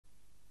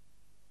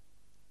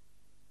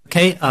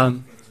Okay,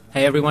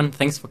 hey everyone,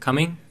 thanks for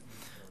coming.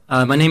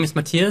 My name is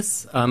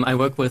Matthias. I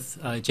work with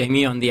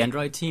Jamie on the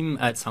Android team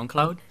at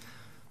SoundCloud.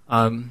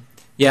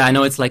 Yeah, I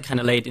know it's like kind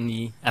of late in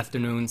the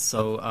afternoon,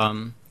 so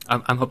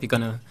I hope you're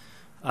gonna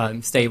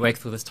stay awake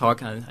through this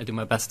talk. I'll do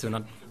my best to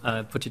not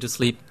put you to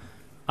sleep.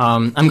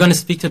 I'm going to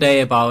speak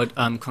today about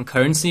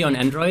concurrency on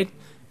Android,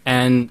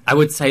 and I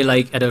would say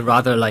like at a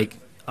rather like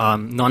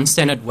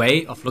non-standard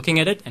way of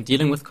looking at it and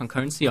dealing with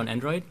concurrency on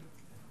Android.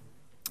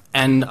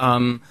 And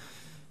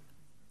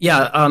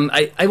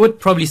I would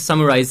probably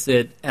summarize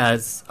it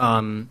as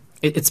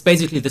it's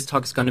basically this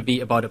talk is going to be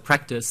about a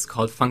practice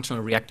called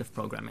functional reactive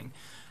programming.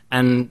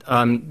 And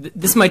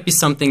this might be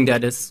something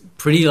that is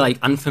pretty like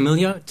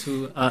unfamiliar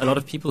to a lot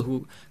of people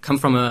who come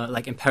from a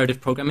like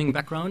imperative programming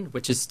background,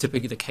 which is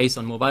typically the case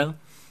on mobile,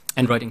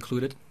 Android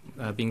included,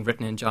 being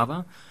written in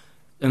Java.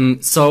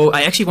 So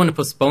I actually want to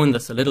postpone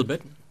this a little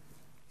bit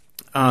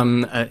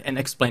and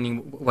explaining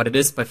what it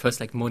is by first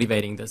like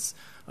motivating this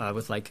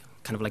with like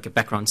kind of like a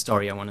background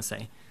story, I want to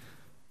say.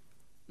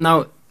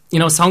 Now, you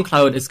know,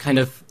 SoundCloud is kind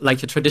of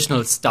like a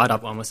traditional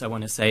startup almost, I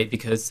want to say,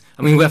 because,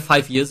 I mean, we're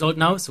 5 years old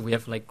now, so we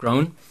have like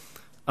grown.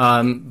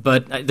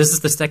 But this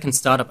is the second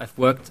startup I've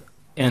worked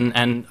in,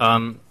 and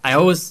I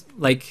always,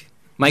 like,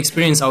 my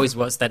experience always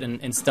was that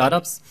in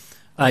startups,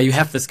 you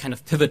have this kind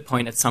of pivot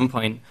point at some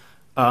point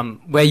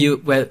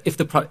where if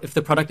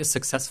the product is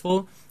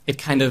successful, it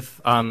kind of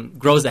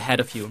grows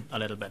ahead of you a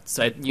little bit.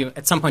 So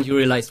at some point you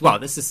realize, wow,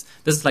 this is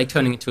like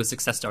turning into a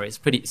success story. It's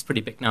pretty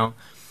big now,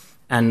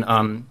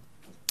 and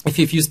if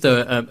you've used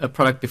a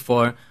product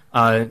before,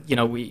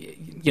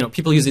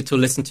 people use it to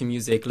listen to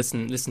music,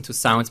 listen to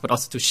sounds, but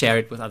also to share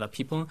it with other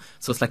people.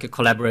 So it's like a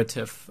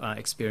collaborative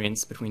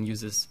experience between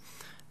users.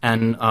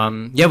 And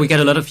we get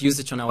a lot of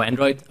usage on our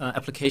Android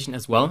application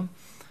as well.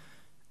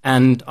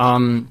 And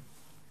when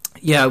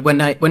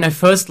I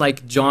first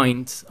like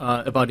joined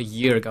about a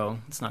year ago,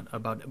 it's not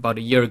about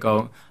a year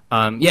ago.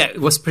 It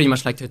was pretty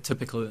much like the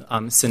typical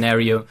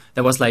scenario.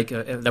 There was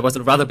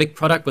a rather big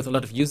product with a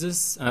lot of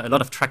users, a lot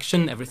of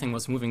traction. Everything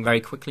was moving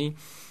very quickly,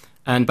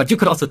 but you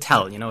could also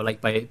tell, you know, like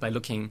by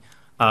looking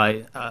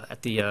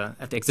at the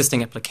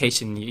existing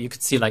application, you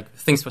could see like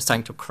things were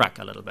starting to crack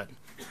a little bit.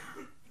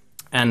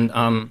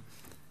 And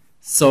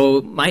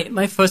so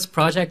my first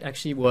project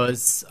actually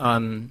was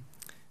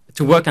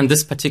to work on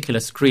this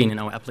particular screen in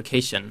our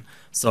application.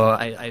 So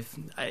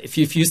if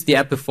you've used the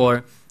app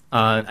before,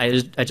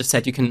 I just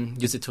said you can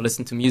use it to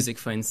listen to music,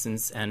 for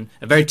instance, and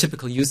a very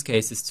typical use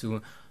case is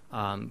to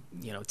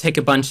take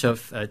a bunch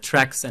of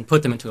tracks and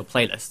put them into a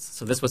playlist.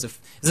 So this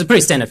is a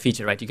pretty standard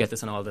feature, right? You get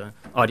this on all the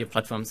audio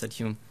platforms that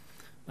you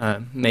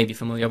may be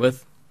familiar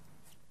with.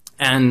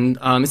 And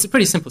it's a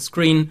pretty simple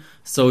screen,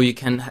 so you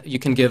can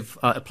give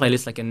a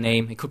playlist like a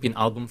name. It could be an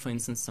album, for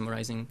instance,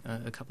 summarizing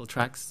a couple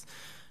tracks.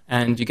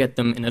 And you get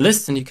them in a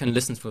list, and you can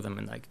listen through them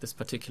in like this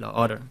particular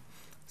order.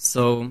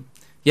 So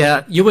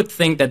yeah, you would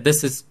think that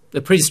this is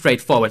a pretty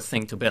straightforward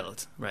thing to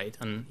build, right?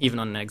 And even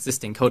on an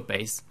existing code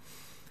base.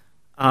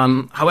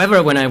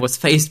 However, when I was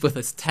faced with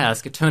this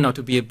task, it turned out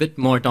to be a bit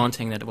more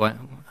daunting than what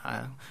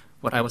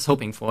I was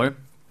hoping for.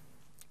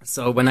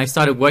 So when I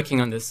started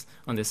working on this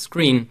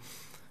screen,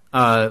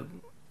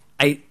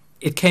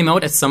 it came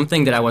out as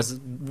something that I was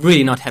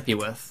really not happy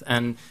with,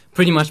 and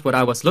pretty much what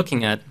I was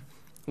looking at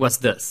was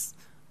this.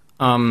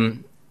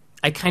 On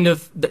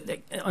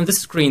this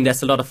screen,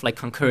 there's a lot of like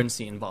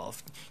concurrency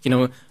involved. You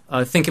know,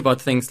 think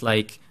about things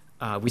like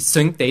we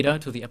sync data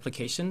to the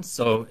application.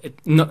 So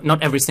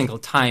not every single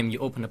time you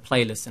open a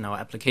playlist in our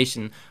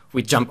application,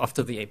 we jump off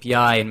to the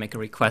API and make a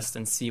request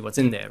and see what's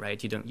in there,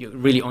 right? You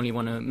really only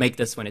want to make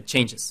this when it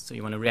changes. So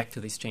you want to react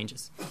to these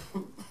changes.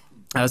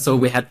 So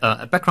we had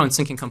a background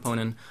syncing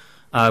component,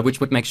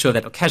 which would make sure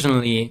that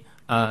occasionally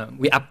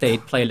we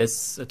update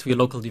playlists to your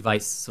local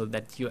device, so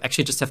that you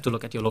actually just have to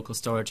look at your local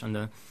storage on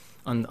the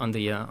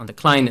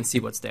client and see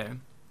what's there.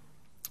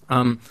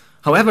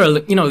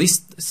 However, you know, these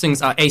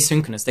things are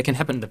asynchronous. They can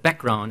happen in the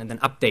background and then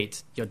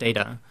update your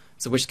data,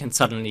 so which can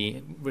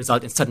suddenly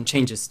result in sudden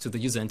changes to the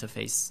user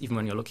interface, even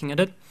when you're looking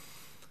at it.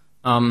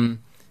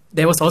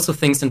 There was also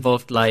things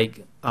involved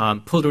like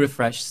pull to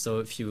refresh. So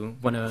if you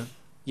want to,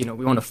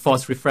 we want to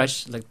force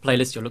refresh like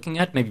playlist you're looking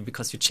at, maybe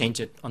because you change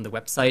it on the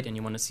website and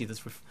you want to see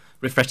this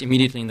refreshed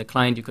immediately in the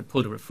client, you could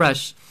pull to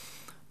refresh.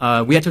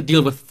 We had to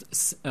deal with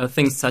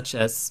things such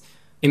as,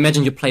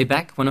 imagine you play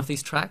back one of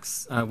these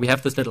tracks. We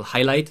have this little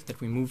highlight that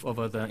we move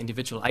over the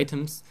individual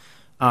items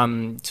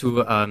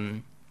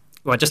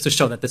just to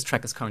show that this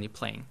track is currently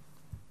playing.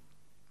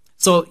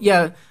 So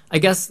yeah, I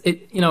guess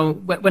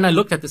when I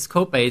looked at this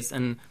code base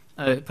and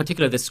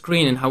particularly the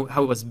screen and how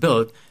it was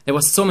built, there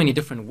was so many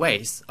different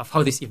ways of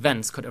how these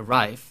events could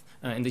arrive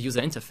in the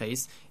user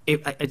interface.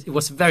 It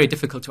was very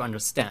difficult to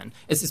understand.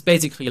 It's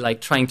basically like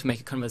trying to make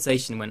a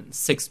conversation when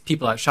 6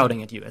 people are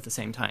shouting at you at the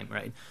same time,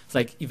 right? It's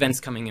like events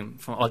coming in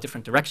from all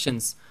different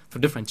directions,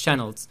 from different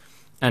channels.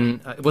 And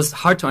it was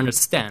hard to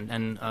understand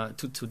and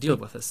to deal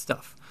with this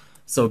stuff.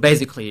 So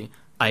basically,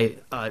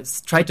 I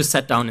tried to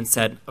sit down and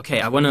said,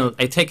 okay,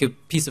 I take a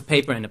piece of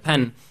paper and a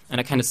pen,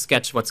 and I kind of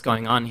sketch what's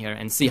going on here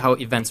and see how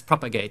events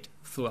propagate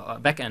through our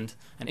backend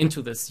and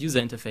into this user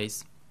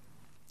interface.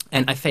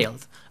 And I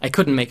failed. I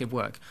couldn't make it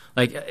work.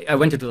 Like, I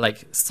went into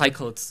like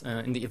cycles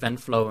in the event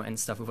flow and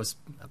stuff. It was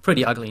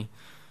pretty ugly.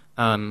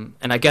 And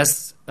I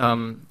guess,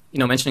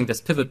 mentioning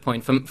this pivot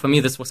point, for me,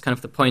 this was kind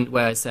of the point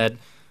where I said,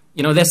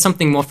 there's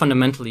something more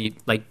fundamentally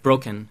like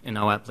broken in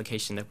our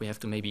application that we have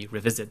to maybe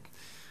revisit.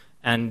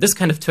 And this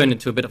kind of turned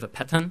into a bit of a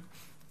pattern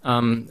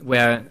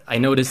where I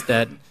noticed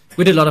that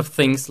we did a lot of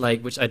things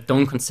like which I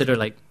don't consider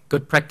like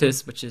good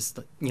practice, which is,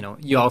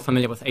 you're all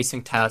familiar with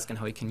async task and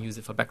how you can use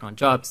it for background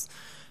jobs.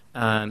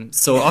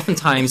 So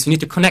oftentimes you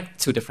need to connect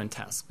two different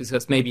tasks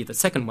because maybe the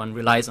second one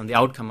relies on the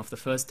outcome of the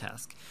first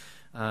task.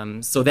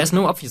 So there's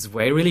no obvious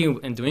way really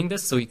in doing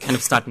this. So you kind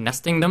of start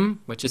nesting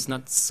them, which is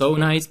not so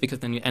nice because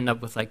then you end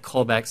up with like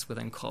callbacks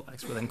within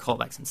callbacks within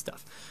callbacks and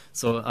stuff.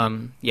 So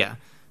yeah,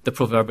 the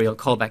proverbial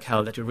callback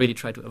hell that you really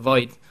try to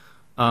avoid.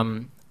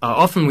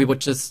 Often we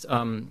would just,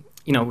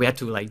 we had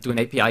to like do an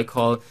API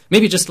call,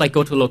 maybe just like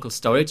go to local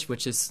storage,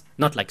 which is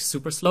not like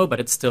super slow, but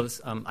it's still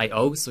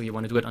I/O. So you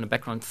want to do it on a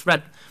background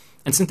thread.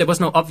 And since there was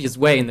no obvious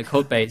way in the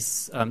code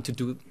base to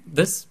do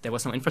this, there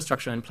was no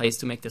infrastructure in place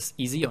to make this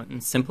easy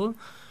and simple.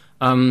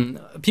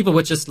 People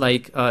would just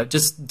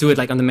just do it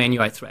like on the main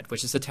UI thread,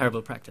 which is a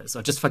terrible practice,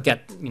 or just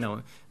forget,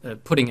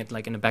 putting it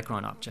like in a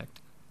background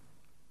object.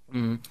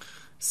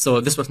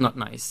 So this was not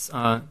nice.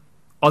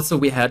 Also,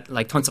 we had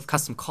like tons of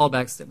custom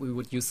callbacks that we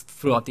would use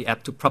throughout the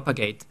app to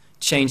propagate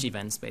change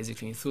events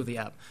basically through the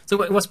app.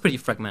 So it was pretty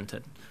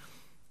fragmented.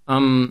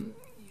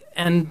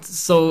 And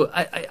so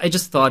I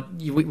just thought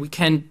we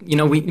can't,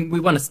 we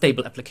want a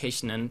stable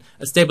application, and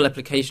a stable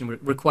application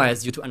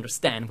requires you to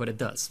understand what it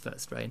does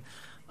first, right?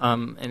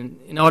 And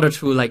in order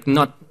to like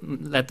not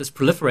let this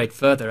proliferate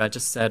further, I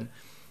just said,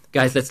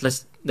 guys,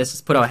 let's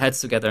just put our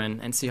heads together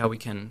and see how we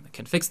can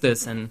fix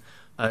this and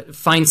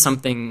find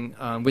something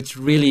which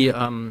really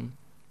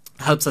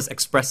helps us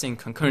expressing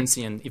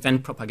concurrency and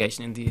event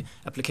propagation in the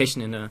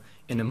application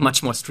in a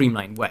much more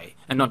streamlined way,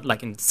 and not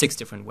like in 6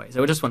 different ways.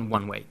 I just want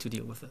one way to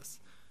deal with this.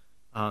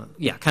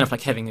 Yeah, kind of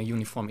like having a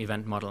uniform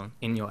event model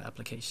in your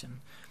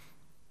application.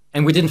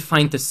 And we didn't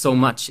find this so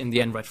much in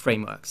the Android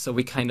framework, so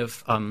we kind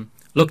of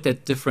looked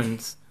at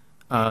different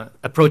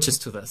approaches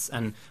to this.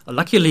 And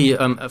luckily,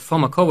 a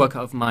former coworker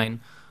of mine,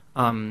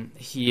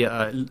 he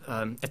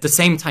at the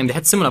same time, they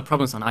had similar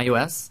problems on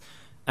iOS,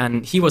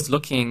 and he was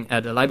looking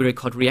at a library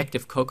called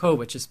Reactive Cocoa,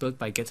 which is built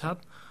by GitHub,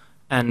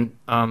 and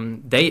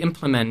they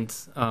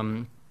implement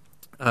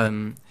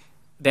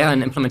they are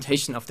an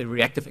implementation of the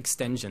Reactive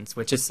Extensions,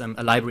 which is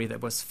a library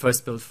that was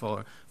first built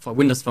for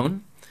Windows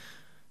Phone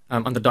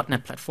on the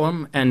 .NET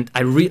platform. And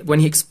when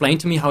he explained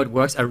to me how it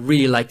works, I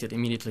really liked it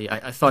immediately.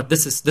 I thought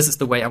this is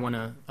the way I want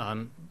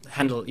to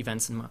handle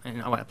events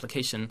in our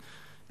application,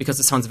 because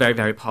it sounds very,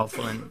 very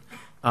powerful.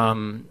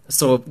 And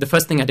so the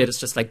first thing I did is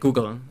just like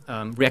Google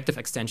Reactive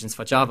Extensions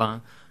for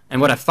Java.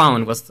 And what I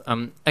found was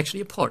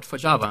actually a port for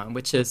Java,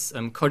 which is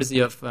courtesy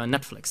of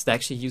Netflix. They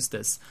actually use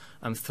this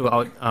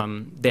throughout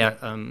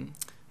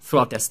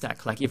their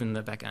stack, like even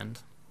the back end.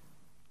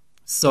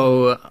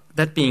 So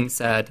that being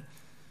said,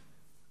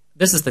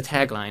 this is the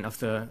tagline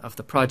of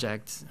the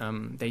project.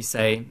 They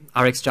say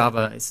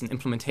RxJava is an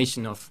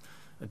implementation of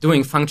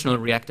doing functional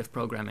reactive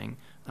programming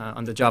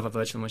on the Java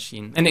virtual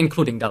machine, and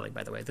including Delhi,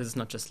 by the way. This is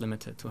not just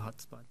limited to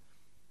Hotspot.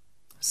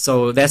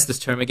 So there's this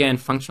term again,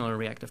 functional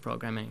reactive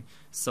programming.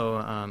 So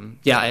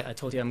yeah, I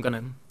told you I'm going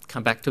to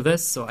come back to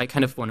this. So I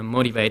kind of want to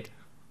motivate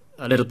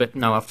a little bit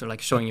now after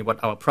like showing you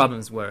what our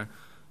problems were,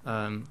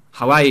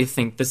 how I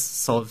think this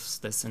solves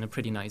this in a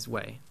pretty nice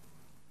way.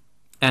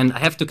 And I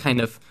have to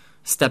kind of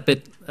step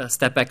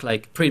back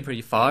like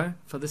pretty far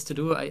for this to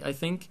do, I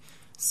think.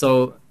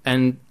 So,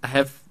 and I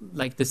have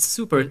like this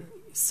super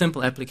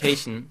simple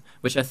application,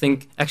 which I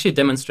think actually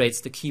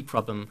demonstrates the key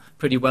problem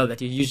pretty well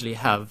that you usually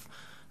have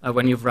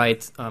when you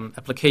write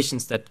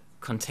applications that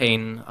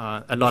contain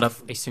a lot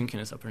of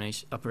asynchronous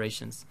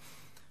operations.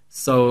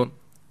 So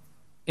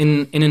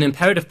in an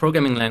imperative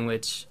programming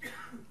language,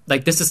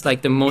 like this is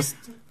like the most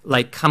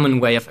like common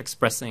way of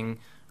expressing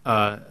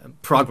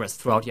progress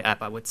throughout your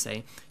app, I would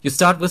say. You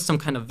start with some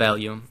kind of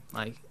value,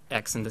 like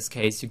x in this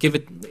case. You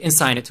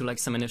assign it to like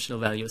some initial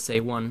value, say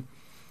 1.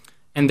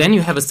 And then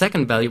you have a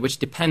second value which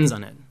depends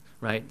on it,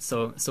 right?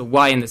 So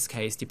y in this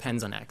case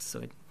depends on x, so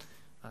it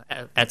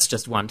adds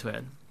just 1 to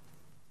it.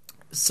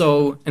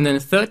 So, and then the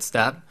third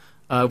step,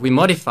 we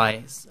modify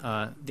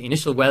the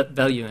initial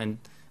value and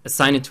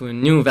assign it to a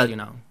new value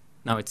now.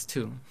 Now it's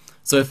 2.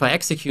 So if I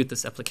execute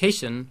this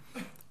application,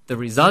 the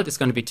result is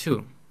going to be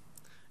 2.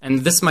 And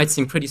this might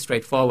seem pretty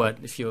straightforward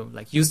if you're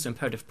like used to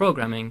imperative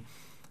programming,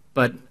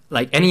 but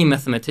like any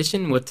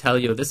mathematician would tell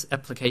you this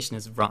application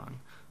is wrong.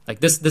 Like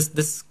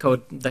this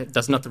code that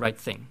does not the right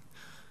thing.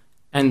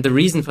 And the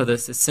reason for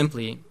this is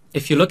simply,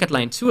 if you look at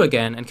line 2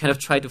 again and kind of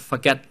try to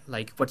forget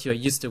like what you're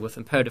used to with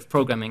imperative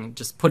programming,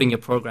 just putting your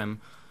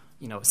program,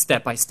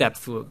 step by step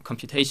through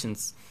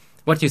computations,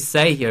 what you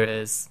say here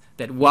is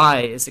that y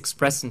is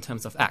expressed in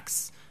terms of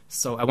x.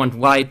 So I want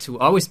y to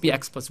always be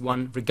x plus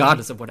 1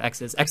 regardless of what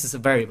x is. X is a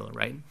variable,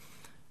 right?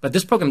 But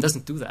this program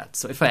doesn't do that.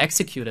 So if I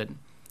execute it,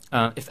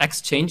 if x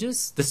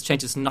changes, this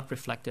change is not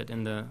reflected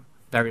in the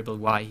variable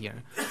y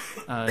here.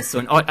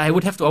 So I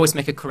would have to always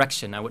make a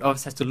correction. I would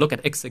always have to look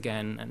at x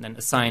again and then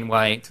assign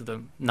y to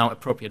the now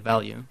appropriate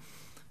value.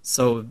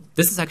 So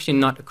this is actually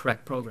not a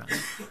correct program.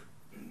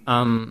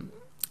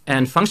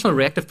 And functional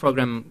reactive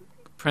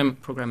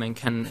programming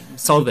can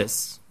solve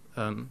this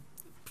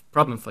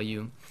problem for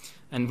you.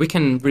 And we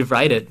can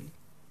rewrite it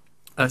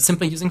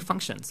simply using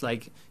functions,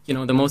 like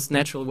the most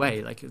natural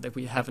way, like that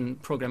we have in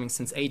programming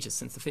since ages,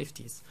 since the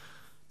 50s.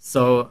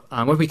 So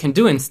what we can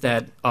do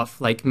instead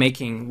of like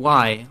making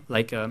y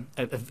like a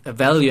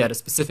value at a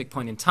specific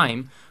point in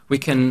time, we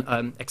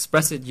can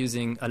express it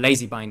using a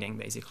lazy binding,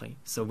 basically.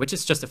 So which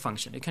is just a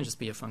function. It can just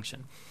be a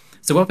function.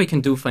 So what we can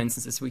do, for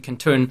instance, is we can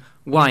turn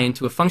y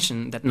into a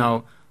function that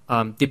now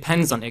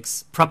depends on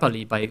x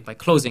properly by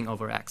closing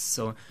over x.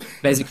 So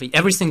basically,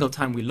 every single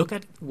time we look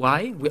at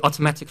y, we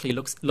automatically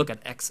look at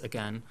x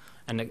again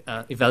and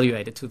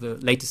evaluate it to the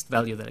latest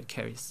value that it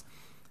carries.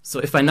 So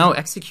if I now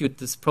execute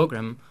this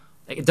program,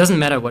 it doesn't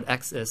matter what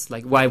x is,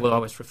 like y will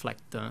always reflect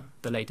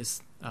the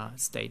latest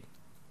state.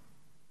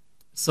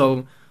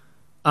 So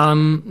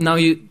now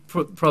you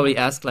probably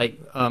ask, like,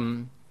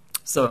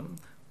 so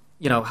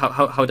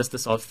how does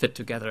this all fit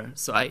together?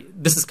 So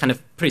this is kind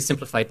of pretty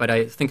simplified, but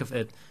I think of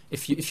it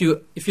if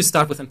you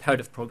start with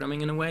imperative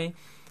programming in a way,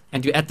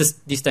 and you add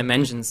these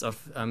dimensions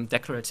of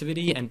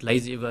declarativity and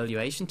lazy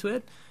evaluation to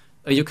it,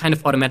 you kind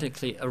of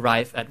automatically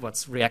arrive at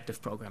what's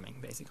reactive programming,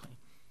 basically.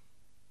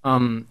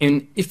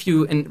 In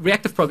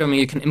reactive programming,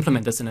 you can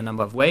implement this in a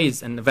number of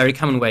ways, and a very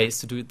common way is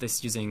to do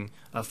this using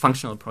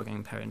functional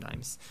programming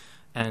paradigms.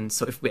 And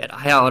so if we add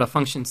higher order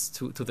functions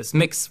to this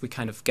mix, we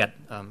kind of get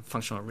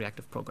functional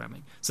reactive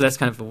programming. So that's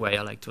kind of the way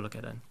I like to look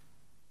at it.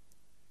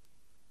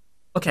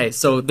 Okay,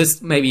 so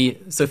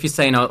if you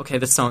say now, okay,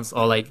 this sounds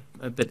all like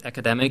a bit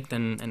academic,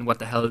 then and what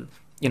the hell,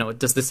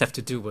 does this have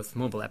to do with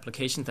mobile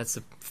applications? That's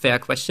a fair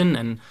question,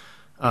 and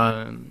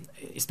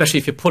especially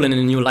if you pull in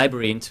a new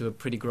library into a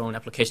pretty grown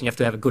application, you have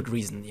to have a good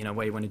reason,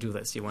 why you want to do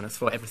this. You want to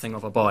throw everything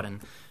overboard and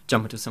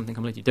jump into something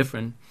completely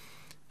different.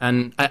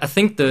 And I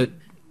think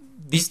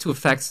these two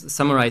facts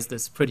summarize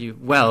this pretty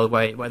well,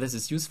 why this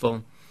is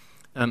useful.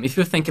 If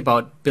you think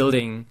about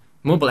building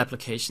mobile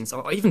applications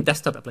or even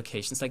desktop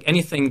applications, like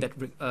anything that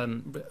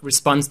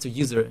responds to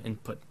user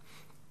input,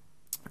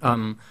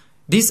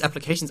 these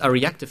applications are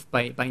reactive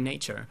by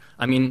nature.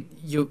 I mean,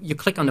 you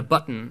click on a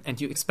button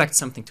and you expect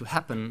something to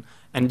happen,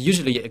 and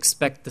usually you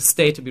expect the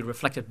state to be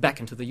reflected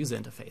back into the user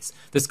interface.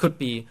 This could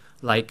be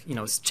like,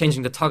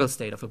 changing the toggle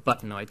state of a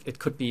button, or it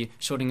could be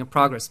showing a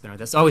progress bar.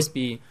 There's always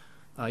be,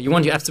 you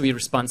have to be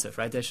responsive,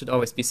 right? There should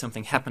always be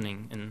something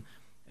happening in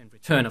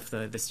return of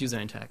this user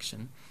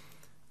interaction.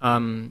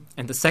 And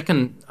the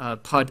second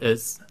part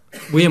is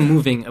we are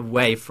moving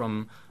away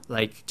from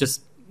like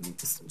just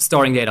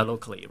storing data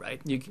locally,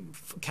 right?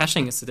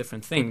 Caching is a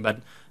different thing, but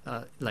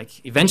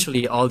like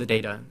eventually all the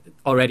data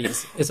already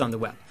is on the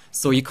web.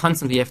 So you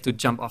constantly have to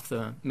jump off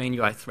the main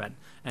UI thread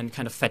and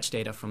kind of fetch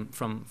data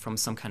from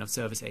some kind of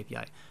service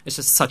API. It's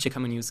just such a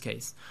common use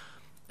case.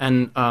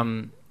 And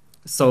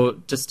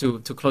so just to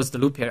close the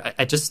loop here,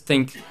 I just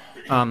think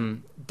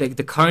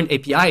the current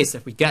APIs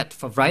that we get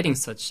for writing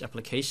such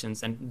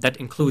applications, and that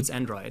includes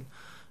Android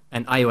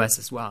and iOS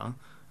as well,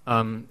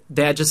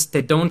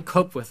 they don't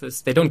cope with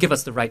this. They don't give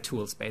us the right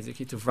tools,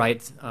 basically, to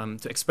write,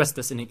 to express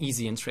this in an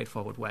easy and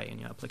straightforward way in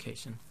your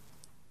application.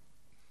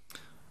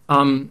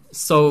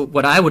 So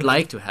what I would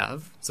like to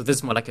have, so this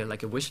is more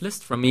like a wish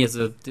list from me as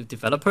a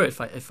developer.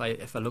 If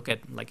I look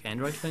at like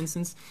Android, for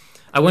instance,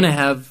 I want to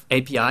have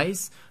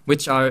APIs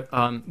which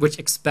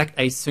expect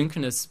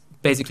asynchronous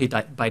basically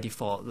by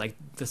default. Like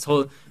this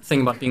whole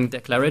thing about being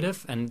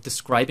declarative and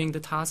describing the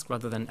task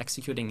rather than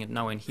executing it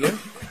now and here.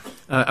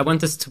 I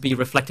want this to be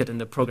reflected in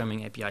the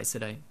programming APIs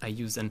that I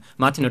use. And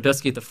Martin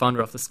Odersky, the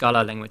founder of the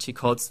Scala language, he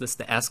calls this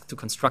the ask to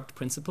construct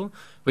principle,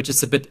 which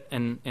is a bit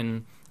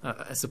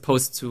as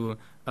opposed to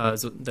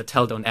the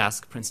tell don't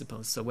ask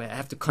principle. So where I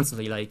have to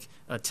constantly like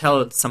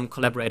tell some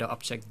collaborator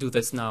object, do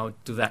this now,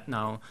 do that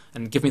now,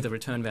 and give me the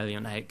return value,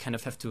 and I kind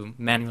of have to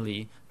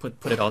manually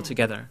put it all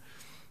together.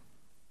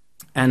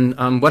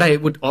 And what I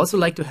would also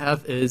like to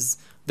have is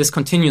this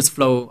continuous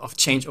flow of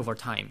change over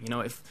time.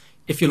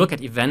 If you look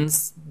at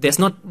events, there's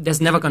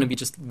never going to be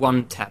just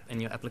one tab in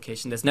your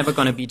application. There's never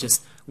going to be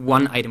just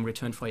one item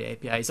returned for your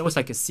API. It's always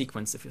like a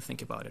sequence if you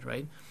think about it,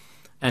 right?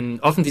 And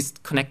often these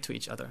connect to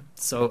each other.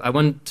 So I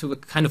want to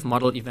kind of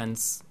model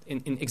events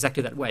in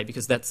exactly that way,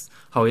 because that's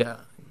how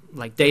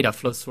like data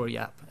flows through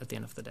your app at the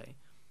end of the day.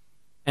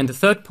 And the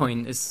third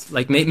point is,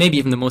 like maybe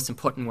even the most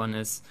important one,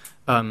 is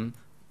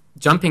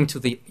jumping to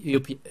the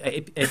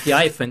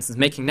API, for instance,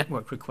 making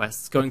network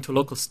requests, going to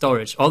local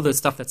storage, all the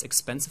stuff that's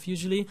expensive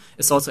usually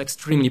is also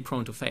extremely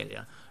prone to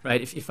failure,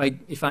 right?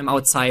 If I'm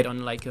outside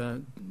on like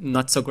a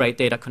not so great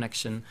data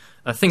connection,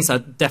 things are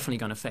definitely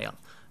going to fail.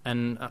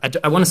 And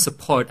I want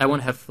to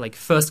have like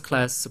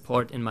first-class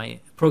support in my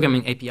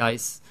programming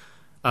APIs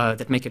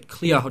that make it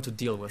clear how to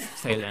deal with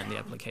failure in the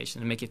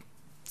application and make it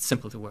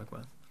simple to work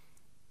with.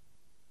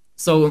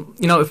 So,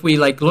 if we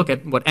look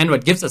at what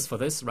Android gives us for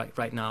this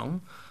right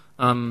now,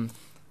 I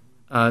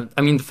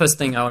mean, the first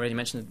thing I already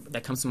mentioned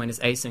that comes to mind is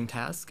async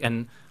task,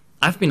 and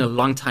I've been a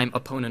long time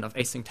opponent of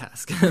async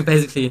task.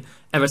 Basically,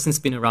 ever since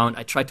being around,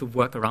 I tried to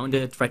work around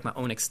it, write my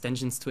own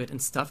extensions to it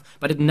and stuff,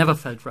 but it never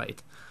felt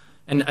right.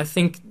 And I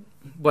think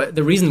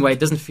the reason why it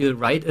doesn't feel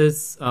right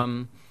is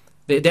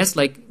there's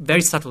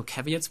very subtle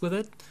caveats with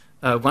it.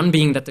 One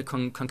being that the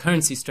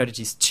concurrency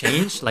strategies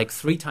change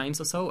 3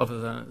 times or so over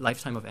the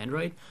lifetime of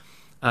Android.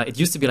 It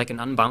used to be an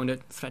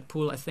unbounded thread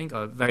pool, I think,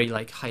 or a very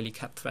highly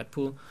capped thread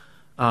pool.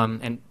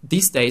 And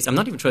these days, I'm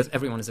not even sure if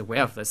everyone is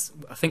aware of this.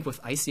 I think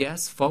with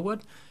ICS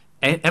forward,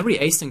 every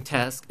async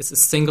task is a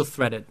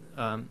single-threaded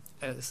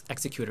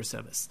executor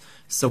service.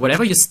 So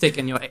whatever you stick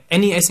in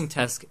any async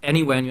task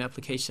anywhere in your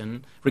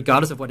application,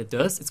 regardless of what it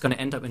does, it's going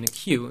to end up in a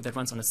queue that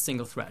runs on a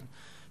single thread.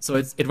 So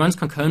it runs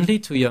concurrently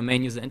to your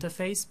main user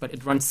interface, but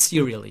it runs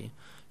serially.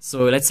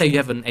 So let's say you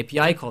have an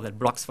API call that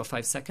blocks for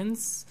 5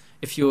 seconds.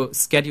 If you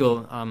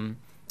schedule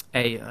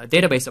a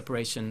database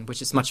operation,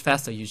 which is much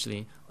faster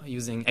usually,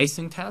 using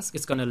async task,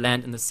 it's going to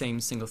land in the same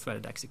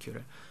single-threaded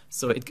executor.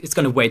 So it's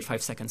going to wait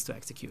 5 seconds to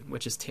execute,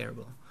 which is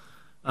terrible.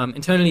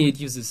 Internally, it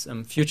uses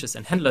futures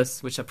and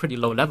handlers, which are pretty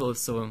low level.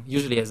 So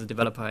usually as a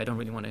developer, I don't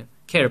really want to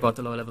care about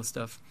the low-level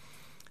stuff.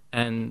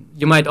 And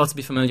you might also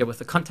be familiar with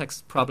the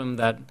context problem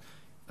that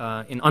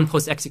in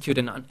on-post execute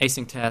and on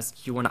async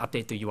task, you want to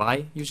update the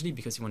UI usually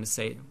because you want to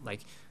say,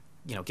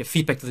 give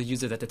feedback to the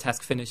user that the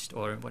task finished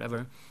or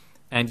whatever.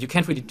 And you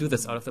can't really do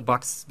this out of the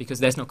box because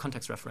there's no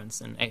context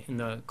reference in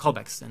the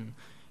callbacks and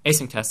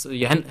async tasks. So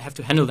you have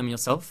to handle them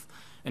yourself,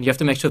 and you have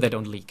to make sure they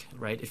don't leak,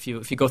 right? If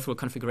you go through a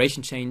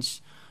configuration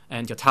change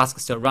and your task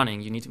is still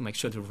running, you need to make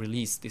sure to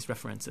release these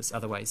references.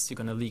 Otherwise, you're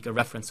going to leak a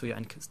reference to your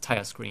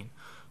entire screen,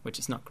 which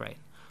is not great.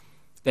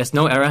 There's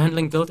no error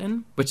handling built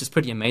in, which is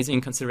pretty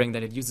amazing considering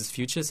that it uses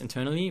futures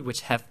internally,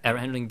 which have error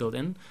handling built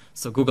in.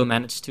 So Google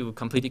managed to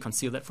completely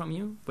conceal that from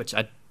you, which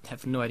I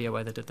have no idea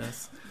why they did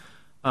this.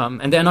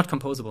 And they're not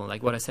composable,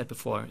 like what I said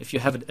before. If you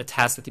have a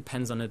task that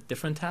depends on a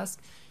different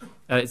task,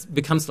 it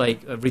becomes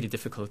really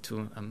difficult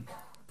to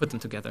put them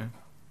together.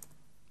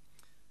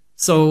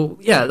 So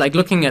yeah,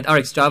 looking at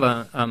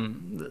RxJava,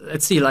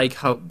 let's see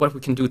what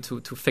we can do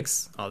to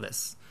fix all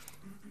this.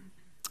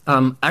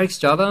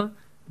 RxJava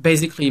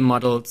basically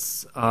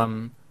models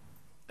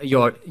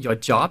your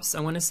jobs, I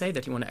want to say,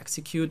 that you want to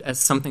execute as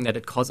something that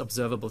it calls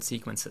observable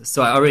sequences.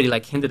 So I already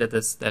hinted at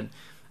this, that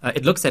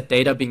it looks at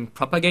data being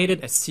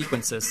propagated as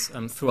sequences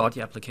throughout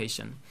the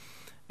application.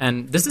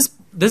 And this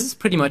is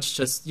pretty much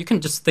just, you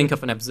can just think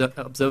of an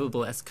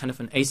observable as kind of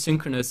an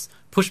asynchronous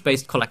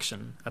push-based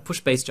collection, a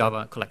push-based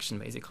Java collection,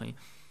 basically.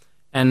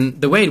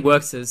 And the way it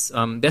works is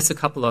there's a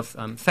couple of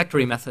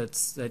factory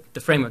methods that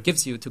the framework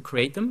gives you to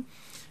create them.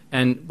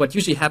 And what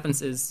usually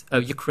happens is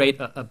you create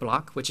a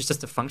block, which is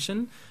just a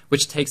function,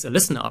 which takes a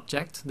listener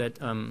object that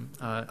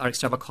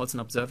RxJava calls an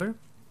observer.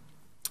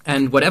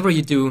 And whatever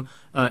you do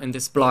in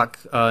this block,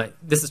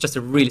 this is just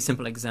a really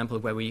simple example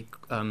where we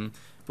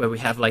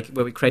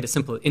create a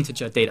simple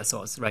integer data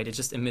source, right? It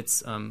just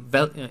emits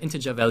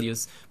integer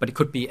values, but it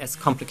could be as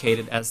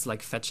complicated as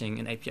fetching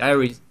an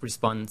API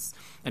response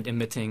and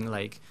emitting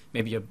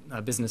maybe your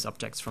business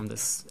objects from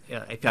this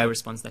API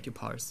response that you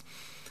parse.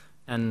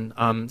 And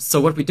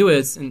so what we do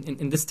is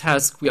in this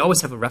task, we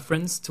always have a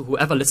reference to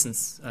whoever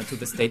listens to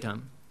this data.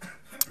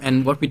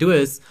 And what we do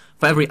is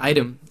for every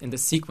item in the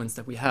sequence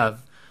that we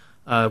have,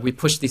 we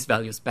push these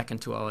values back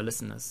into our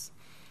listeners.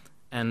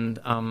 And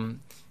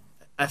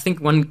I think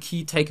one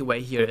key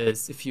takeaway here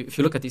is if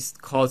you look at these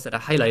calls that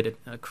are highlighted,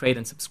 create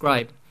and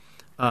subscribe,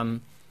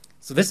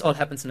 so this all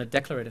happens in a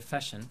declarative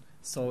fashion.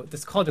 So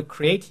this call to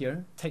create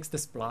here takes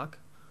this block.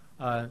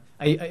 By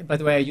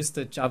the way, I used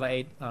the Java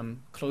 8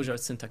 closure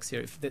syntax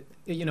here.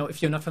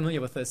 If you're not familiar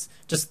with this,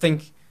 just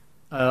think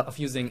of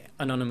using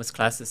anonymous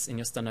classes in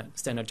your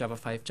standard Java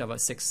 5, Java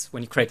 6.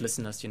 When you create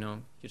listeners,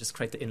 you just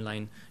create the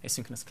inline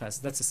asynchronous class.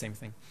 That's the same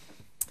thing.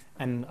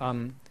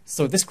 And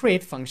so this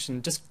create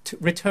function just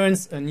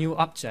returns a new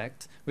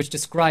object which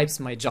describes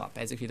my job,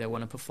 basically, that I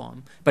want to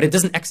perform. But it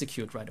doesn't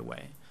execute right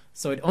away.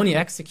 So it only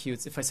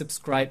executes if I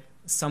subscribe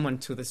someone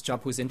to this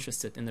job who's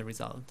interested in the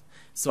result.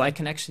 So I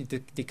can actually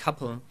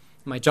decouple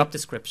my job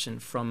description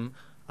from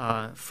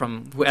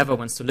whoever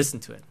wants to listen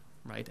to it,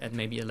 right, at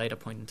maybe a later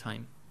point in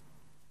time.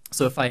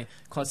 So if I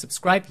call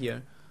subscribe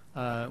here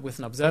with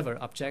an observer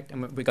object,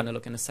 and we're going to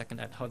look in a second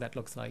at how that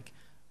looks like,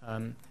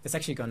 it's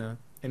actually going to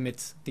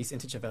emit these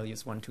integer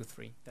values 1, 2,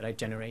 3 that I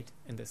generate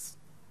in this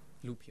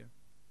loop here.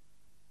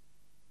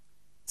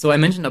 So I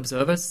mentioned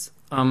observers.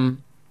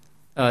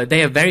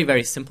 They are very,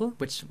 very simple,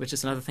 which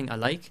is another thing I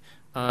like.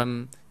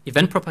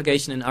 Event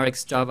propagation in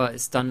RxJava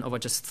is done over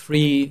just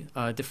 3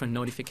 different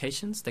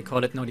notifications. They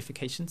call it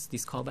notifications,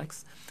 these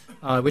callbacks,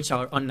 which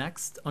are on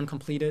next, on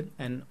completed,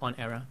 and on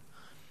error.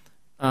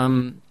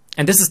 And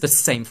this is the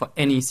same for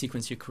any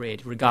sequence you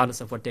create, regardless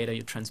of what data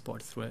you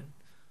transport through it.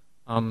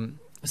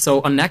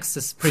 So on next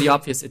is pretty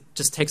obvious. It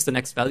just takes the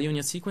next value in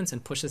your sequence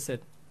and pushes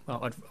it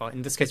or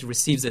in this case, it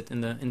receives it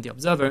in the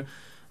observer,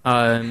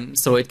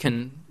 so it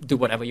can do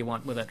whatever you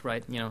want with it,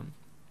 right?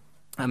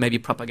 Maybe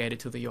propagate it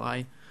to the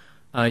UI.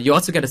 You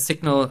also get a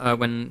signal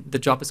when the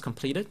job is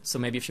completed. So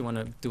maybe if you want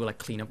to do like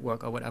cleanup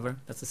work or whatever,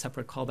 that's a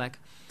separate callback.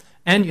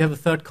 And you have a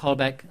third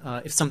callback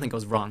if something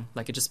goes wrong,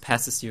 like it just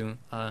passes you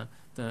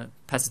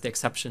passes the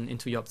exception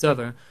into your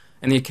observer,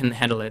 and you can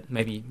handle it.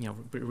 Maybe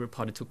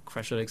report it to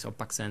Crashlytics or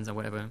BugSense or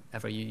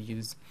whatever you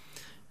use.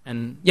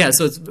 And yeah,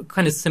 so it's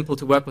kind of simple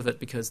to work with it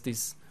because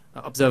these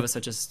observers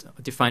are just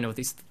defined with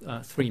these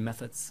three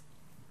methods.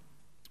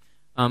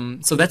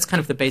 So that's kind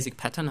of the basic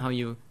pattern, how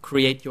you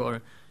create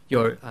your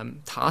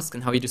task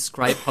and how you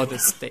describe how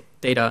this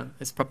data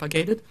is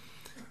propagated.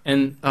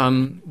 And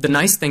the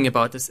nice thing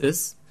about this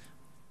is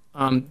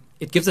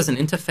it gives us an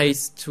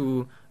interface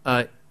to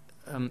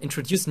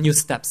introduce new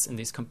steps in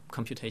these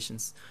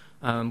computations,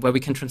 where we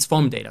can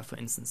transform data, for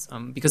instance.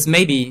 Because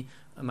maybe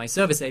my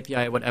service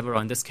API, whatever,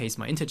 or in this case,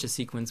 my integer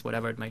sequence,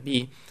 whatever it might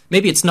be,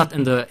 maybe it's not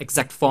in the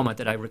exact format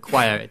that I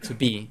require it to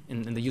be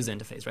in the user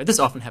interface, right? This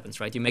often happens,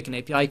 right? You make an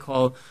API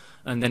call,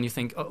 and then you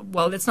think, oh,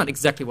 well, that's not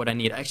exactly what I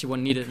need. I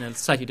actually need it in a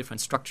slightly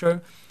different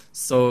structure.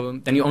 So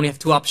then you only have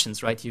two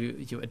options, right?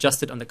 You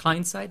adjust it on the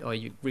client side, or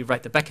you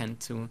rewrite the backend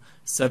to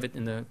serve it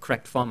in the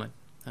correct format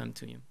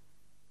to you.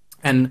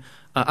 And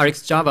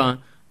RxJava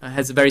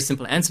has a very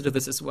simple answer to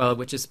this as well,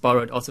 which is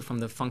borrowed also from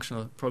the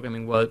functional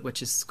programming world,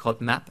 which is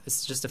called map.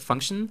 It's just a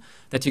function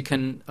that you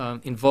can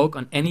invoke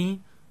on any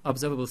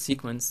observable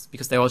sequence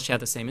because they all share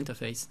the same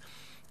interface.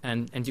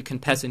 And you can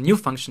pass a new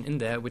function in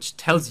there which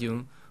tells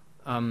you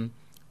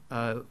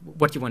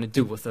what you want to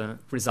do with the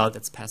result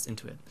that's passed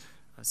into it.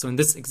 So in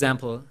this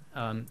example,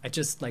 I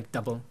just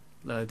double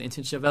the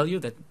integer value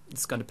that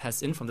it's going to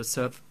pass in from the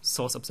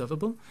source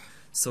observable.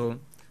 So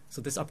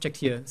this object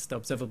here is the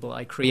observable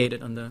I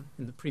created in the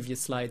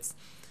previous slides.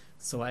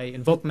 So I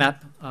invoke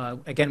map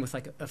again with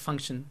a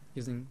function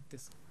using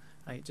this.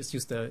 I just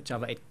use the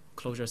Java 8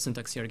 closure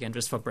syntax here again,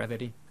 just for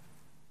brevity.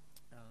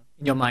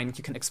 In your mind,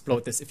 you can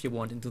explode this if you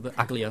want into the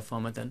uglier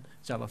format than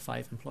Java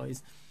 5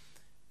 employs.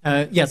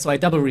 So I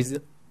double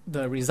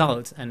the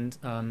result, and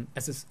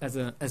as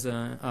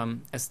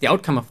the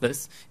outcome of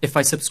this, if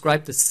I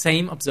subscribe the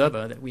same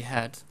observer that we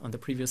had on the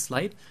previous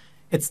slide,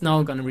 it's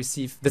now going to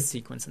receive this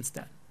sequence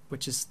instead,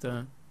 which is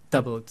the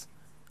doubled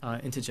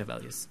integer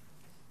values.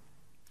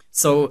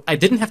 So I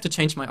didn't have to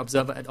change my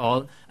observer at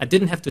all. I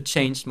didn't have to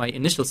change my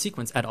initial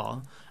sequence at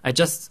all. I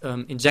just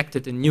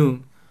injected a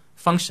new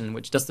function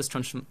which does this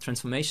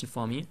transformation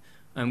for me,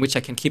 which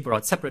I can keep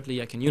out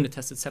separately. I can unit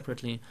test it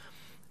separately,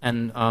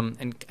 and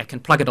I can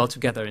plug it all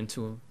together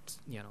into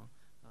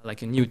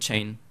like a new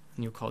chain,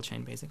 new call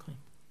chain basically.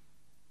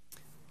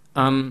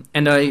 And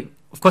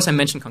of course, I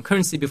mentioned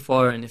concurrency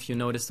before, and if you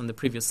noticed on the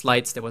previous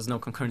slides, there was no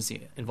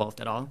concurrency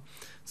involved at all.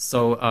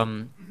 So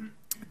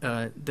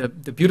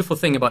the beautiful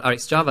thing about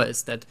RxJava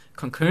is that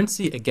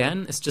concurrency,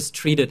 again, is just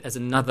treated as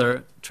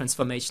another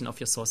transformation of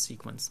your source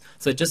sequence.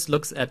 So it just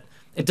looks at,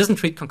 it doesn't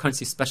treat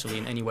concurrency specially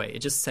in any way. It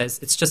just says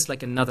it's just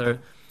like another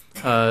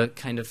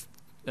kind of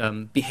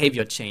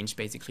behavior change,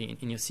 basically,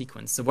 in your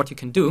sequence. So what you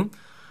can do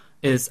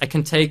is I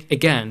can take,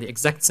 again, the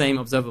exact same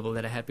observable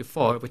that I had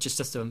before, which is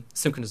just a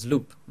synchronous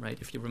loop, right,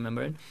 if you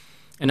remember it.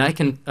 And I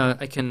can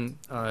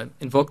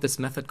invoke this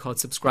method called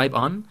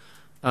subscribeOn,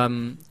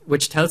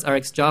 which tells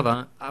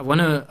RxJava, I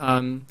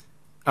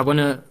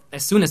wanna,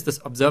 as soon as this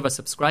observer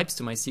subscribes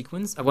to my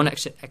sequence, I want to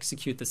actually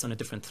execute this on a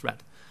different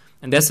thread.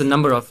 And there's a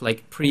number of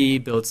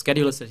pre-built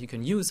schedulers that you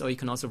can use, or you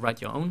can also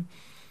write your own.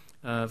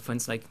 For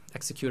instance,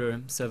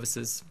 executor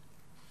services.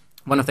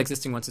 One of the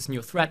existing ones is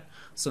new thread.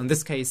 So in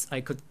this case,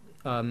 I could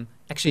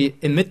actually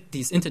emit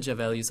these integer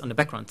values on the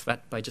background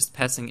thread by just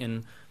passing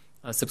in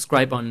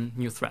subscribe on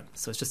new thread.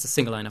 So it's just a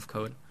single line of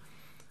code.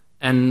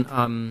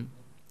 And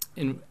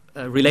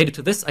related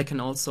to this, I can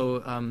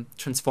also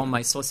transform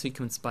my source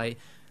sequence by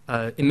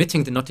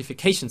emitting the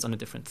notifications on a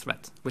different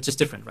thread, which is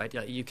different, right?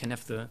 Yeah, you can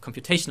have the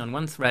computation on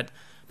one thread,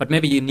 but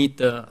maybe you need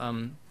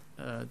the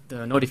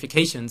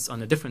notifications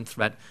on a different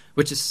thread,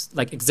 which is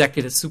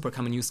exactly the super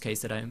common use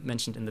case that I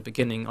mentioned in the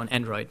beginning on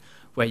Android,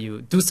 where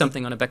you do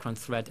something on a background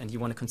thread and you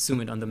want to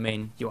consume it on the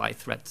main UI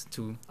thread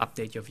to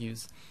update your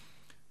views.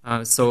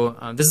 So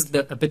this is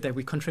a bit that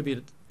we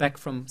contributed back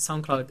from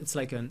SoundCloud. It's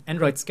like an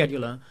Android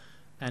scheduler,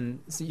 and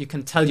so you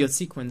can tell your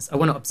sequence, I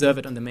want to observe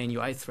it on the main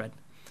UI thread.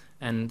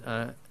 And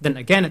then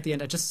again, at the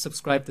end, I just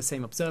subscribe the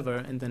same observer,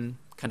 and then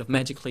kind of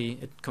magically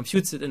it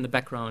computes it in the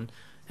background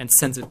and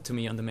sends it to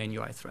me on the main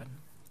UI thread.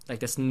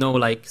 There's no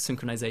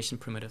synchronization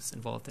primitives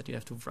involved that you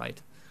have to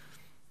write.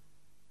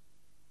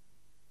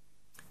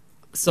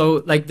 So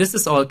this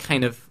is all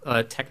kind of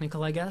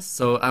technical, I guess.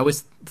 So I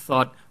always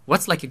thought,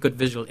 what's a good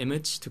visual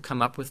image to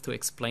come up with to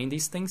explain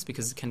these things,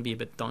 because it can be a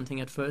bit daunting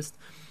at first.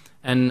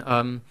 And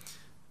I'm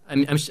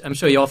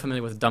sure you're all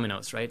familiar with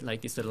dominoes, right?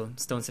 These little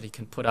stones that you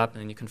can put up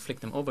and you can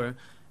flick them over.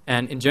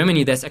 And in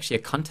Germany, there's actually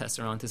a contest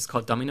around this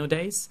called Domino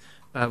Days,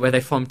 where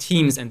they form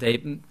teams and they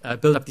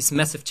build up these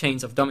massive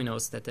chains of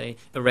dominoes that they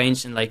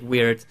arrange in like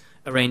weird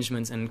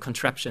arrangements and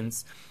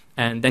contraptions.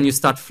 And then you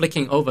start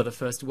flicking over the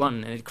first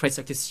one, and it creates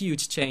like this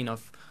huge chain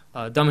of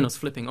dominoes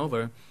flipping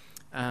over.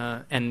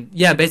 And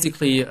yeah,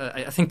 basically,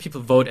 I think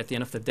people vote at the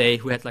end of the day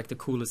who had like the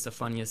coolest, the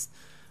funniest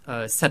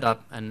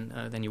setup, and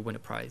then you win a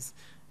prize.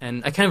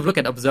 And I kind of look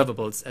at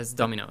observables as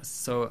dominoes.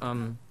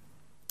 So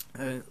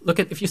look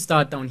at, if you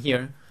start down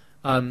here,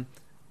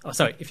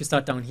 if you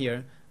start down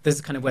here, this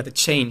is kind of where the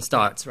chain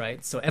starts,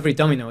 right? So every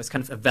domino is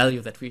kind of a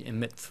value that we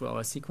emit through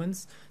our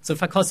sequence. So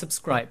if I call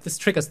subscribe, this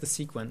triggers the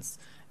sequence.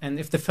 And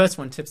if the first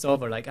one tips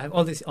over, like I have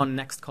all these on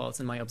next calls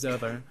in my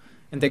observer,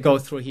 and they go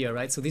through here,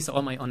 right? So these are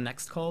all my on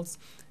next calls.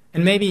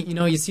 And maybe,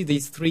 you see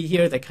these three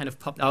here, they kind of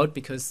popped out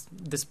because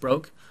this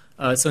broke.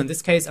 So in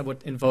this case, I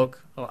would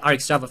invoke, or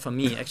RxJava for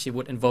me actually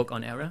would invoke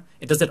on error.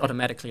 It does it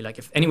automatically. Like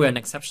if anywhere an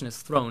exception is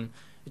thrown,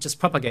 it just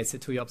propagates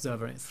it to your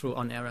observer through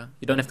on error.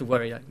 You don't have to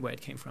worry where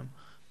it came from.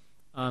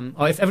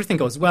 Or if everything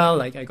goes well,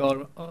 like I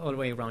go all the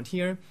way around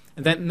here,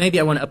 and then maybe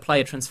I want to apply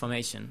a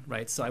transformation,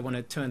 right? So I want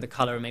to turn the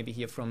color maybe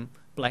here from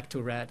black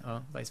to red,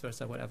 or vice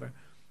versa, whatever.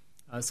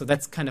 So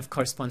that's kind of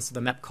corresponds to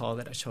the map call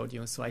that I showed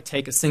you. So I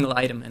take a single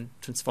item and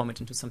transform it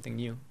into something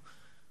new.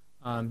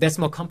 There's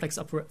more complex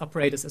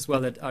operators as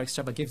well that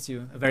RxJava gives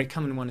you. A very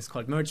common one is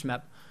called merge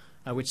map,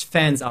 which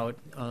fans out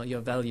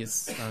your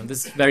values.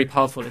 This is very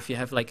powerful if you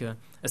have like a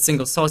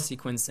single source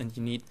sequence and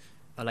you need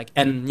like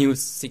n new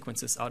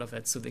sequences out of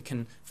it. So they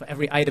can, for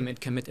every item, it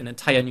commit an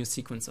entire new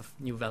sequence of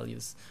new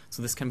values.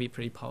 So this can be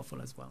pretty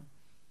powerful as well.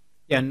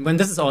 Yeah, and when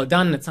this is all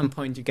done, at some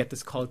point you get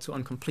this call to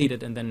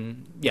uncompleted, and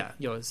then, yeah,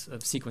 your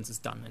sequence is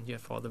done, and you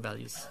have all the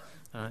values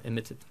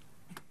emitted.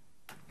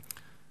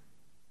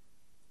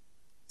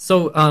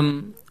 So,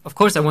 of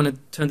course, I want to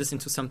turn this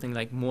into something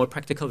like more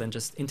practical than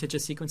just integer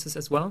sequences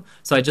as well.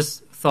 So I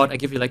just thought I'd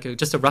give you like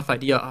just a rough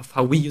idea of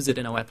how we use it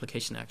in our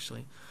application,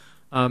 actually.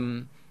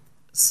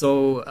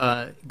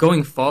 So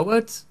going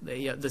forward,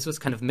 this was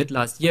kind of mid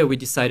last year, we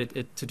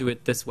decided to do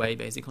it this way,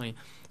 basically.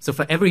 So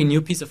for every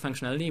new piece of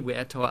functionality we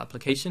add to our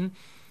application,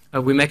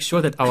 we make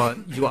sure that our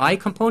UI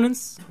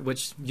components,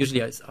 which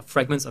usually are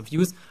fragments of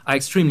views, are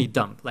extremely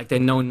dumb. Like they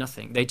know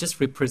nothing. They just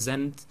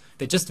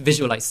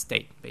visualize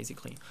state,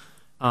 basically.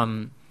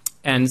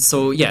 And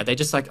so, yeah, they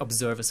just like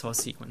observe a source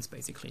sequence,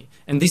 basically.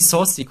 And these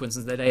source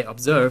sequences that they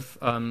observe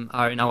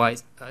are, in our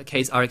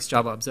case,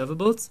 RxJava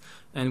observables.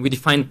 And we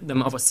define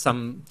them over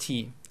some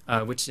T,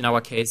 which in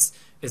our case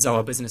is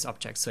our business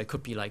object. So it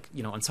could be like,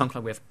 on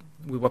SoundCloud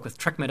we work with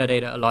track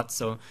metadata a lot.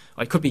 So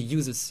or it could be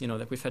users,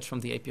 that we fetch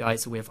from the API.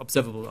 So we have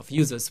observable of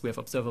users, we have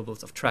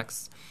observables of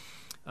tracks.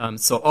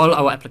 So all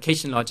our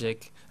application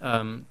logic,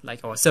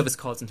 like our service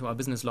calls into our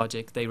business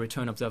logic, they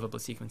return observable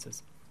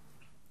sequences.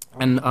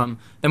 And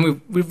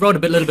then we wrote a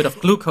little bit of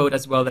glue code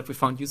as well that we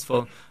found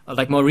useful.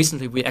 Like more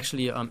recently, we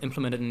actually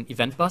implemented an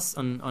event bus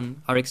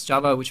on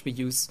RxJava, which we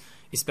use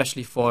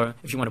especially for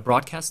if you want to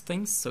broadcast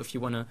things. So if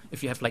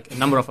you have like a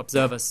number of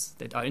observers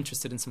that are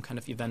interested in some kind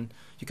of event,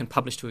 you can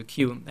publish to a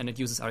queue, and it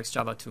uses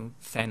RxJava to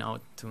fan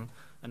out to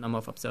a number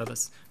of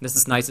observers. And this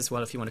is nice as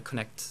well if you want to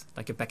connect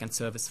like a backend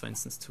service, for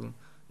instance, to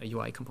a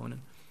UI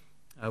component.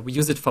 We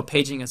use it for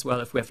paging as well.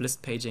 If we have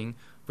list paging,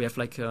 we have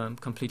like a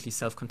completely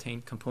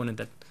self-contained component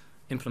that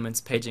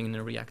implements paging in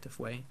a reactive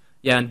way.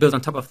 Yeah, and built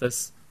on top of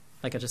this,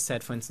 like I just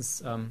said, for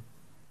instance,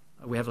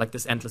 we have like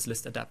this endless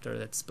list adapter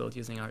that's built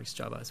using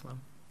RxJava as well.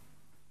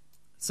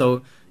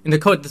 So in the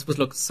code, this would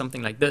look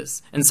something like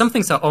this. And some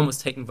things are almost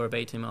taken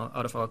verbatim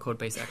out of our code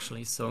base,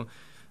 actually. So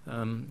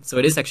so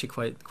it is actually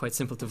quite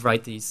simple to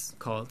write these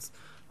calls.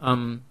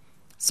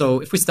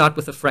 So if we start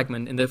with a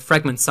fragment, in the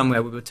fragment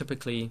somewhere, we would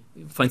typically,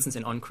 for instance,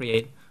 in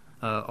onCreate,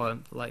 or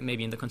like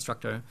maybe in the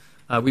constructor,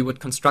 we would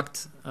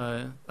construct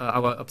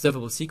our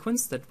observable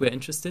sequence that we're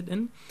interested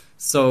in.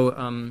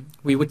 So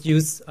we would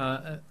use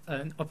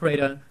an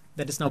operator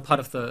that is now part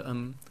of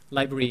the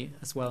library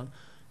as well,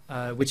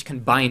 which can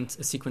bind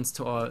a sequence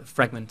to our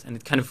fragment, and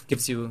it kind of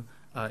gives you,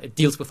 it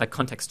deals with like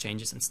context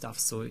changes and stuff.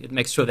 So it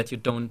makes sure that you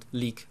don't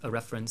leak a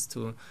reference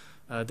to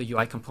the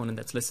UI component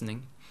that's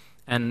listening.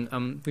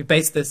 And we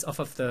base this off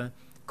of the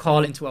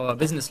call into our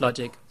business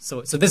logic.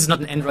 So this is not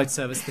an Android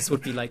service. This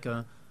would be like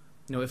a,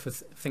 if we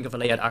think of a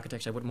layered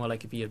architecture, it would more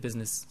like be a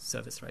business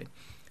service, right?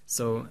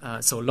 So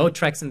load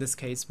tracks in this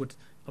case would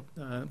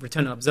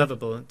return an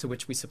observable to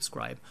which we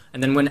subscribe.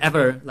 And then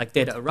whenever like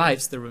data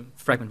arrives, the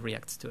fragment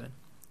reacts to it.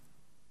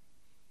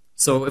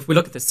 So if we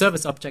look at the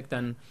service object,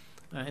 then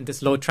in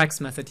this load tracks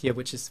method here,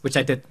 which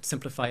I did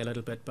simplify a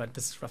little bit, but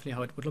this is roughly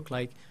how it would look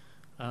like.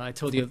 I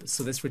told you,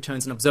 so this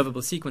returns an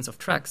observable sequence of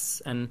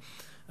tracks, and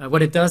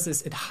what it does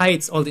is it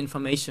hides all the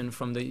information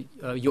from the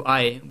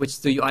UI, which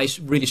the UI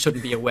really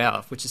shouldn't be aware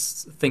of, which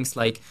is things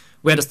like,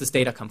 where does this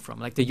data come from?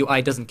 Like the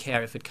UI doesn't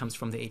care if it comes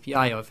from the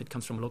API or if it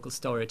comes from local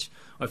storage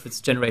or if it's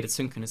generated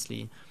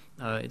synchronously.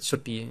 It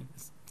should be,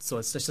 so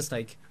it's just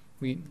like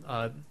we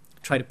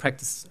try to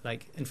practice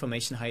like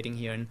information hiding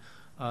here.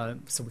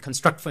 And so we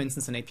construct, for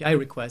instance, an API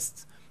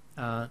request,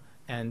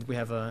 And we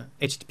have a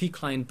HTTP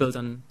client built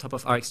on top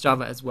of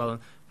RxJava as well,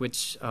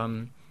 which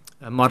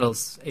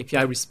models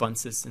API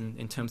responses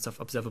in terms of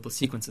observable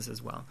sequences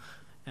as well.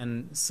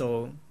 And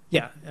so,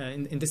 yeah,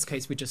 in this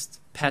case, we just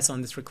pass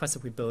on this request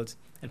that we built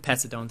and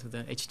pass it down to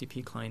the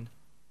HTTP client.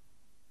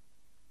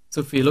 So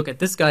if we look at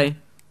this guy,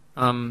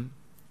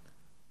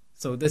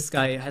 so this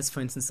guy has, for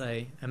instance,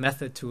 a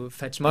method to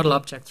fetch model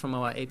objects from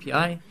our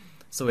API.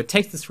 So it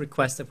takes this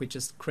request that we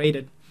just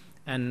created,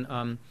 and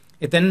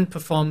it then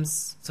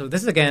performs. So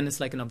this again is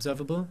like an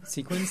observable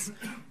sequence,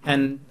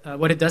 and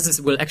what it does is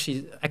it will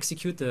actually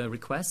execute the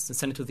request and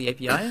send it to the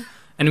API,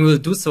 and it will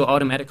do so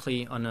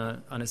automatically on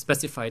a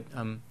specified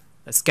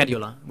a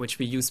scheduler, which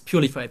we use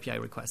purely for API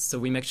requests. So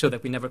we make sure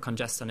that we never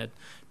congest on it,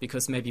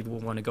 because maybe we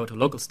want to go to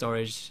local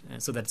storage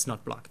so that it's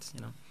not blocked,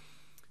 you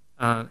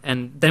know.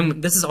 And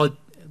then this is all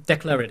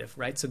declarative,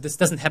 right? So this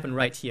doesn't happen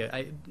right here.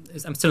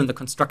 I'm still in the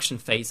construction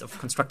phase of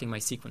constructing my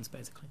sequence,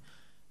 basically.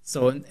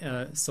 So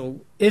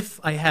so if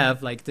I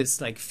have like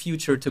this like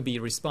future to be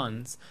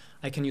response,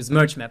 I can use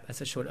merge map,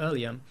 as I showed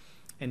earlier,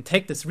 and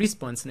take this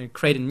response and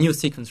create a new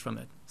sequence from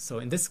it. So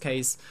in this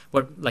case,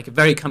 what like a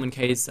very common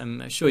case,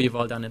 I'm sure you've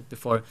all done it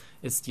before,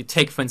 is you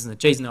take, for instance,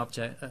 a JSON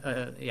object,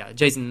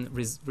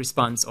 JSON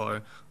response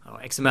or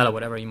XML or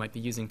whatever you might be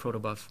using,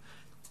 protobuf,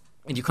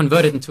 and you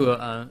convert it into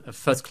a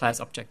first-class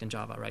object in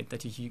Java, right?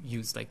 That you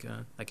use like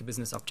a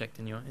business object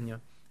in your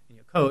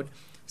code.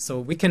 So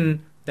we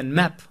can then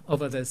map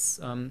over this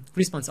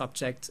response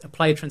object,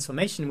 apply a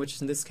transformation,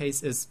 which in this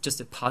case is just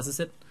it parses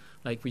it.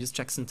 Like we use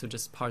Jackson to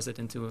just parse it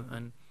into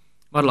a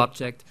model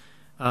object,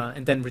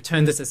 and then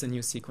return this as a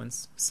new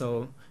sequence.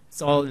 So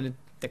it's all in a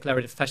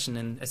declarative fashion,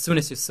 and as soon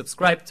as you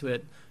subscribe to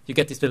it, you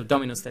get these little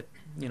dominoes that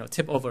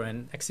tip over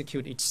and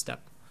execute each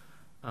step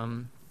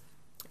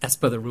as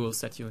per the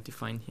rules that you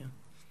define here.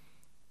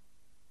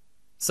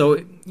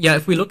 So yeah,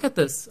 if we look at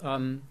this,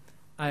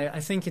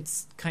 I think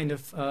it's kind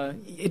of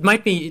it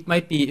might be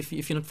if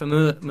you're not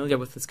familiar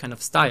with this kind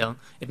of style,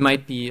 it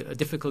might be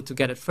difficult to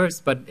get at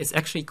first, but it's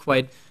actually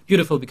quite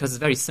beautiful because it's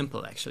very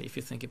simple actually. If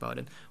you think about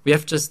it, we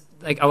have just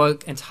like our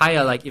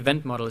entire like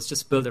event model is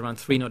just built around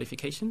 3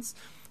 notifications.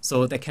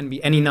 So there can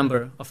be any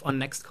number of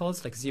on-next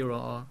calls, like 0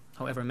 or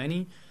however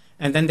many,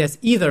 and then there's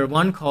either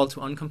one call to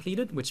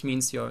onCompleted, which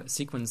means your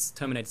sequence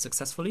terminated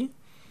successfully.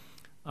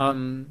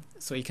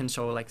 So you can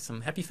show like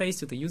some happy face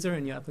to the user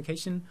in your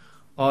application.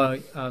 Or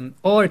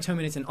it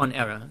terminates an on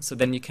error, so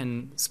then you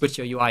can switch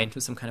your UI into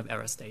some kind of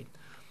error state.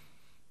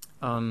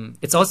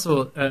 It's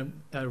also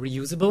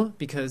reusable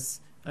because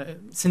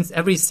since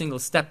every single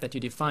step that you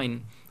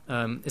define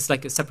is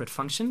like a separate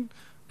function,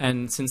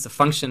 and since the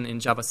function in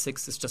Java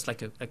 6 is just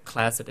like a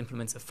class that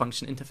implements a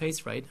function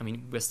interface, right? I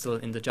mean, we're still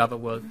in the Java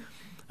world.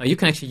 You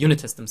can actually unit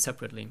test them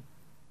separately.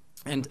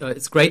 And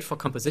it's great for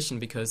composition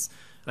because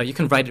you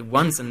can write it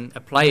once and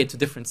apply it to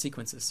different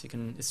sequences.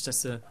 It's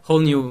just a whole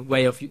new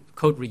way of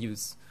code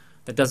reuse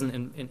that doesn't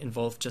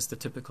involve just the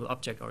typical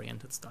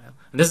object-oriented style.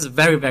 And this is a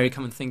very, very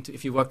common thing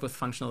if you worked with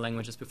functional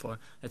languages before.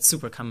 That's a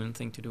super common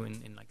thing to do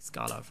in like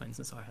Scala, for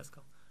instance, or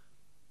Haskell.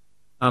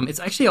 It's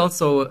actually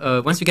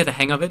also, once you get the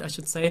hang of it, I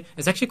should say,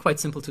 it's actually quite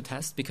simple to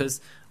test because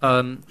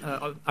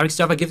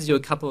RxJava gives you a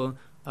couple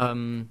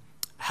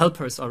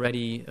helpers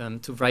already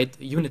to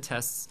write unit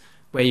tests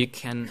where you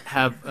can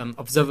have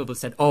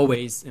observables that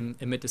always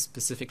emit a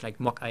specific like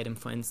mock item,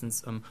 for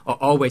instance, or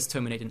always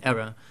terminate an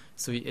error.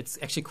 So it's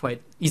actually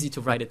quite easy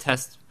to write a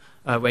test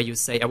where you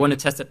say, I want to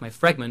test that my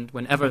fragment,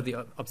 whenever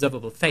the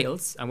observable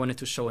fails, I want it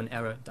to show an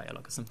error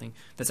dialog or something.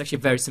 That's actually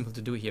very simple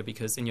to do here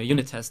because in your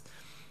unit test,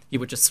 you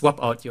would just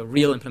swap out your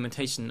real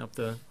implementation of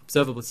the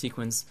observable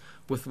sequence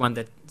with one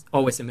that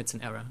always emits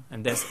an error.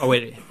 And there's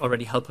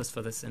already helpers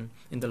for this in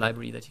the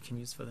library that you can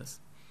use for this.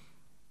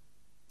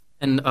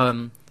 And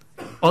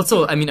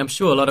also, I mean, I'm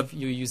sure a lot of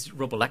you use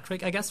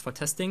Robolectric, I guess, for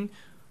testing,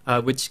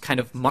 which kind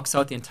of mocks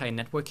out the entire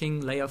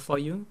networking layer for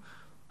you.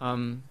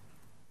 And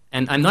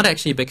I'm not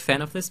actually a big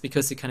fan of this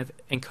because it kind of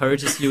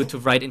encourages you to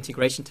write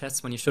integration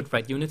tests when you should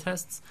write unit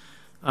tests.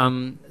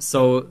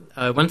 So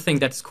one thing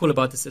that's cool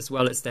about this as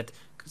well is that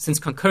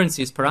since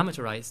concurrency is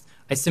parameterized,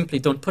 I simply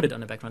don't put it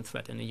on a background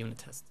thread in a unit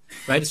test,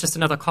 right? It's just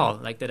another call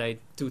like that I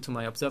do to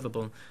my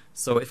observable.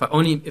 So if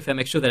I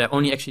make sure that I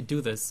only actually do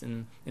this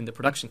in the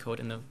production code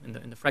in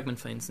the fragment,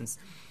 for instance,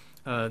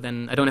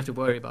 then I don't have to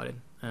worry about it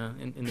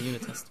in the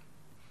unit test.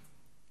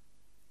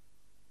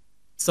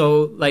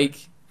 So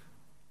like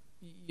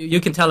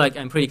you can tell like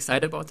I'm pretty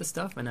excited about this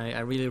stuff and I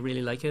really,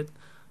 really like it.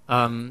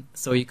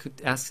 So you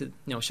could ask,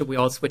 should we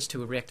all switch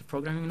to reactive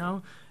programming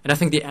now? And I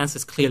think the answer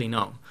is clearly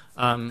no.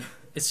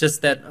 It's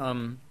just that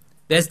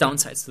there's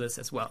downsides to this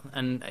as well,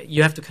 and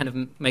you have to kind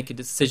of make a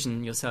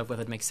decision yourself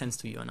whether it makes sense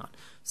to you or not.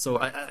 So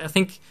I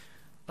think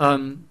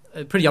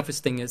a pretty obvious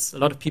thing is a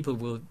lot of people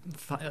will,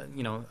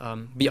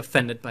 be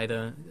offended by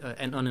the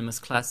anonymous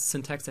class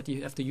syntax that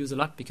you have to use a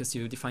lot because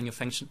you define your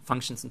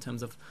functions in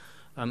terms of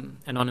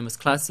anonymous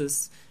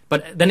classes.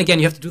 But then again,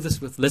 you have to do this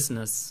with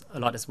listeners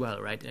a lot as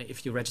well, right?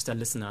 If you register a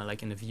listener,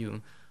 like in a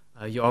view,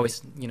 you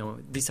always,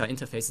 these are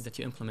interfaces that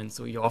you implement,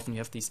 so you often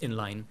have these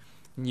inline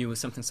new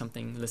something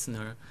something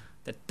listener,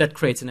 that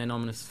creates an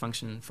anonymous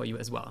function for you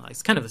as well. Like,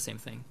 it's kind of the same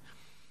thing.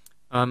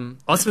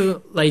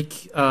 Also,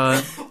 like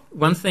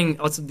one thing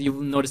also you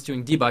will notice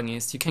during debugging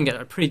is you can get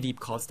a pretty deep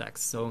call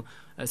stacks. So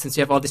since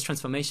you have all these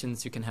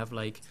transformations, you can have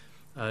like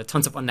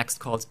tons of on-next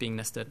calls being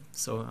nested.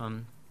 So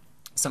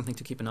something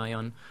to keep an eye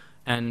on.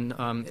 And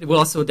it will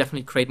also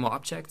definitely create more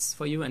objects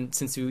for you. And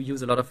since you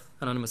use a lot of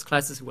anonymous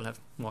classes, you will have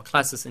more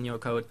classes in your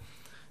code.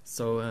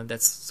 So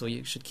so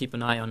you should keep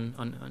an eye on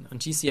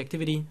GC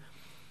activity.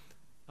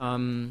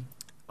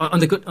 On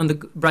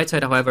the bright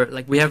side, however,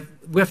 like we have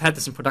had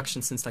this in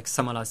production since like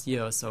summer last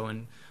year or so,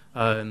 and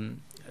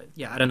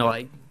yeah, I don't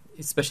know,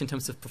 especially in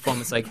terms of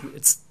performance, like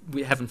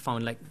we haven't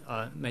found like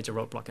a major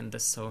roadblock in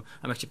this, so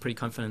I'm actually pretty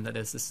confident that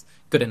this is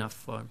good enough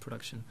for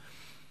production.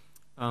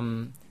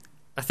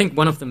 I think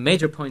one of the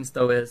major points,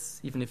 though, is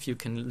even if you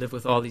can live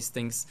with all these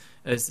things,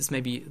 is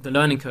maybe the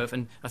learning curve,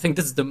 and I think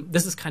this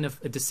is kind of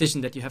a decision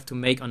that you have to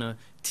make on a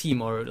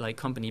team or like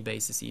company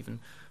basis, even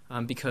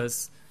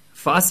because.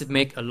 For us, it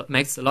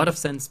makes a lot of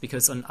sense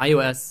because on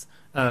iOS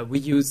we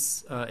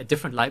use a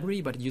different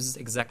library, but it uses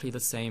exactly the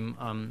same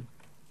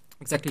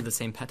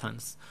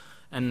patterns,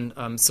 and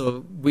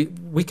so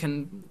we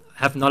can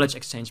have knowledge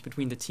exchange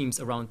between the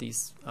teams around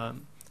these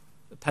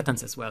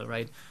patterns as well,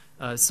 right?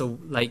 So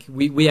like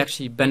we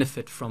actually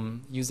benefit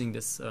from using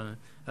this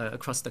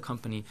across the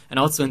company, and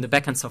also in the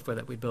backend software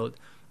that we build.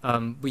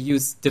 We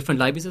use different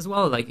libraries as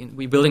well. Like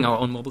we're building our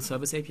own mobile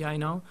service API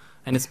now,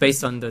 and it's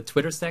based on the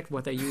Twitter stack,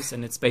 what they use,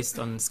 and it's based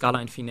on Scala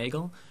and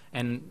Finagle.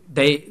 And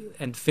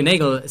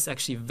Finagle is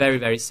actually very,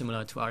 very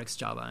similar to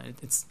RxJava.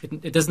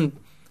 It doesn't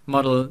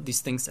model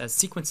these things as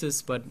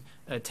sequences, but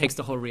takes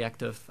the whole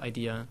reactive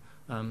idea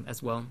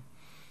as well.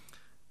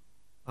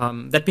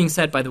 That being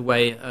said, by the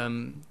way,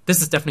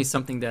 this is definitely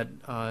something that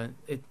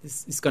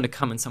is going to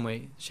come in some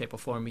way, shape, or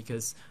form,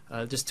 because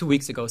just 2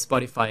 weeks ago,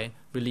 Spotify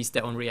released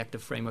their own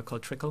reactive framework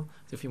called Trickle.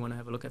 So if you want to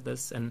have a look at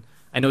this, and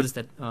I noticed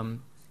that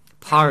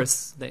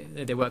Parse,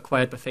 they were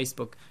acquired by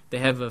Facebook. They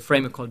have a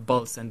framework called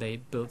Bulls, and they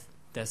built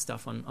their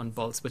stuff on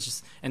Bulls,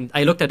 and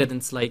I looked at it, and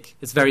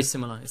it's very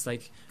similar. It's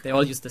like they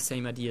all use the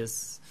same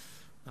ideas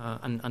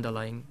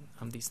underlying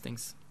these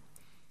things.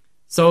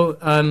 So.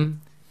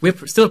 We're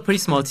still a pretty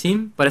small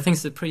team, but I think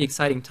it's a pretty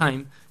exciting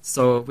time.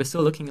 So we're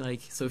still looking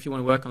so if you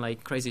want to work on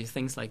like crazy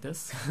things like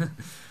this,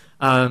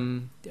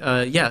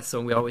 yeah.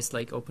 So we're always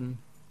like open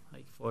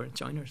for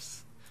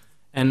joiners.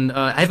 And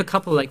I have a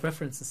couple like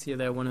references here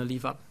that I want to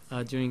leave up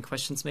during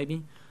questions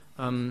maybe.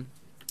 I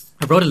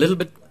wrote a little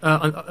bit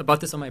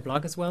about this on my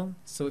blog as well.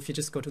 So if you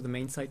just go to the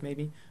main site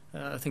maybe,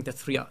 I think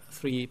there are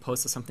three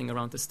posts or something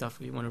around this stuff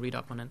if you want to read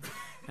up on it.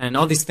 And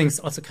all these things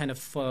also kind of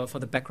for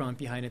the background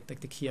behind it,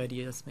 like the key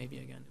ideas maybe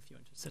again, if you're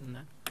interested in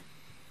that.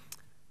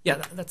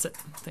 Yeah, that's it.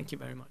 Thank you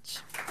very much.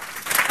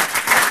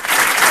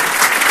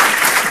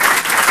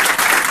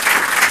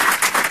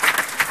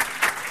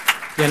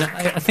 Yeah, and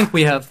I think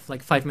we have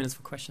like 5 minutes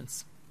for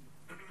questions.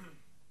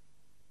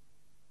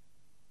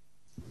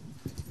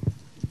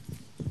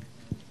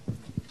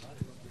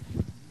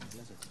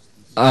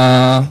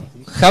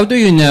 How do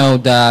you know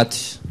that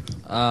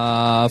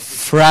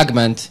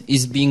fragment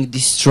is being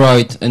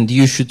destroyed and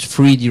you should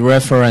free the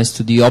reference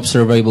to the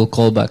observable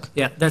callback?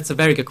 Yeah, that's a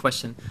very good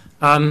question.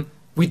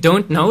 We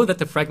don't know that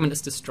the fragment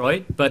is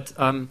destroyed, but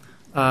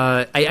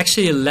I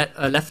actually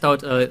left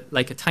out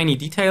like a tiny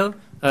detail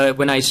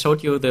when I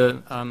showed you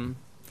the.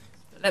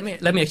 Let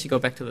me actually go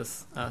back to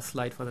this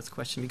slide for this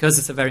question because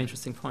it's a very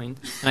interesting point,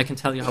 and I can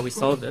tell you how we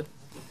solved it.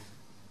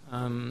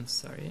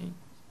 Sorry.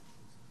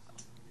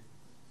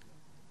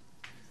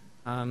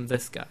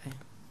 This guy.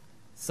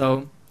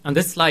 So on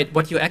this slide,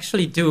 what you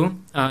actually do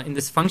in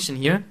this function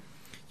here,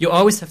 you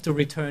always have to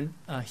return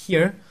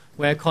here,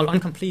 where I call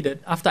uncompleted.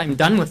 After I'm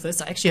done with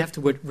this, I actually have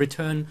to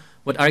return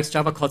what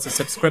RxJava calls a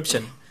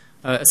subscription.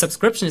 A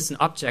subscription is an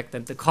object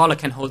that the caller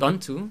can hold on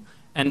to,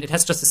 and it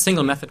has just a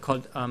single method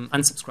called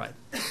unsubscribe.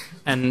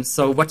 And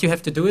so what you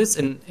have to do is,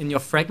 in your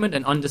fragment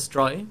and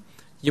onDestroy,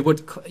 you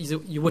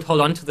would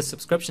hold on to the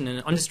subscription, and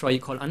in onDestroy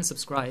you call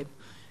unsubscribe.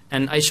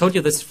 And I showed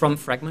you this from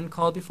fragment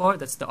call before.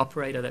 That's the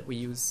operator that we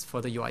use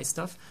for the UI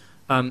stuff.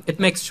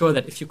 It makes sure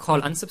that if you call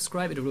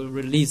unsubscribe, it will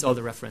release all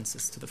the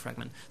references to the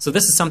fragment. So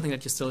this is something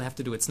that you still have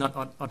to do. It's not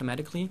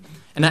automatically.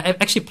 And I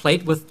actually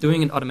played with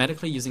doing it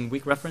automatically using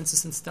weak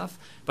references and stuff,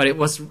 but it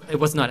was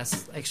not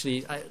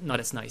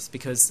as nice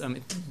because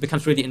it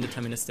becomes really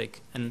indeterministic.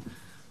 And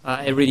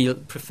I really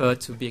prefer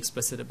to be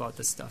explicit about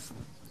this stuff.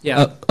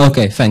 Yeah.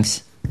 Okay,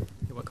 thanks.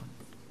 You're welcome.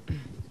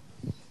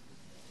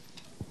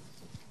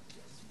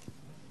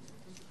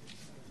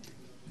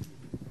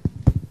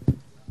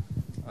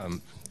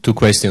 Two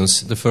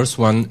questions. The first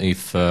one,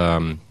 if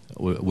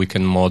we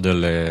can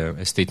model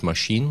a state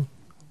machine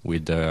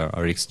with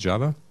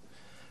RxJava,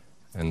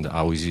 and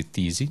how is it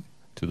easy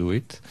to do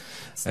it?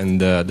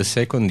 And the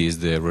second is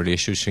the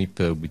relationship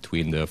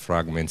between the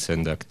fragments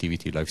and the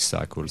activity life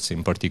cycles,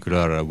 in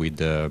particular with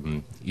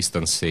the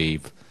instant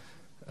state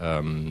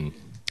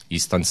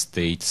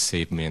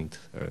saving.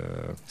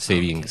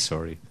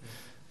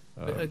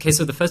 Okay,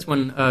 so the first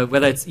one,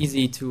 whether it's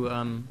easy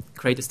to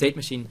create a state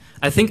machine,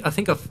 I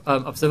think of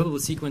observable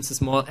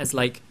sequences more as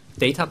like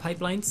data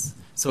pipelines.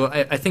 So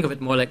I think of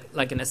it more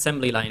like an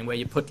assembly line where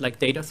you put like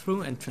data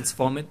through and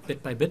transform it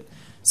bit by bit.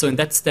 So in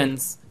that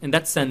sense,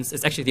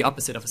 it's actually the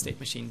opposite of a state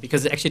machine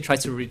because it actually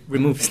tries to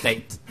remove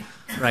state,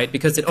 right?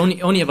 Because it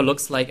only ever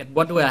looks like at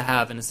what do I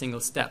have in a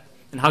single step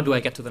and how do I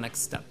get to the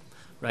next step,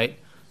 right?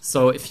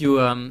 So if you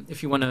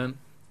want to,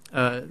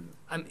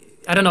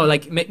 I don't know,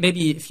 like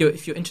maybe if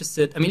you're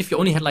interested, I mean, if you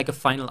only had like a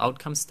final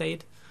outcome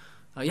state,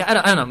 yeah, I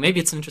don't know, maybe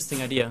it's an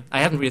interesting idea.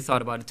 I haven't really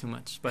thought about it too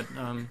much, but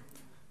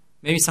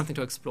maybe something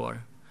to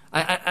explore.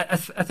 I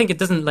think it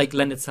doesn't like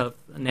lend itself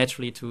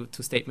naturally to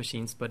state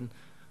machines, but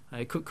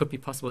it could be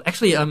possible.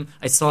 Actually,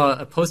 I saw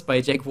a post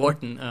by Jake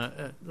Wharton,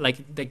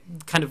 like they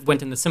kind of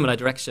went in a similar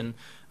direction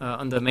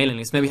on the mailing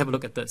list. Maybe have a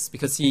look at this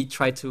because he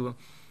tried to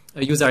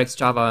use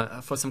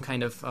RxJava for some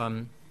kind of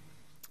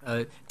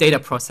data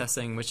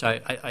processing, which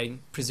I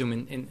presume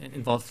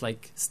involved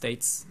like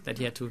states that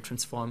he had to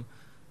transform,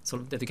 so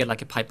that you get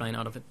like a pipeline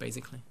out of it,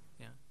 basically.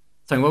 Yeah.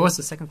 Sorry, what was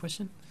the second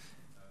question?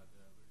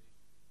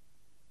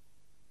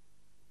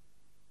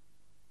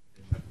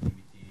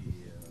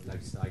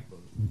 Life cycle.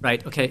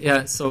 Right. Okay.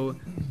 Yeah. So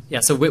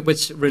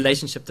which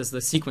relationship does the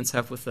sequence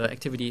have with the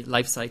activity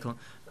life cycle?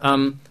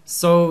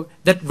 So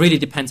that really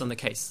depends on the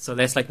case. So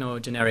there's like no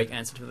generic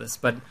answer to this.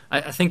 But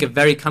I think a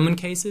very common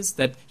case is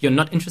that you're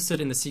not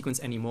interested in the sequence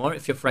anymore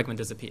if your fragment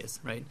disappears,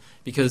 right?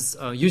 Because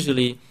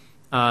usually,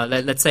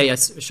 let's say I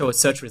show a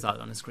search result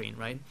on a screen,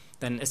 right?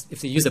 Then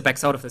if the user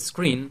backs out of the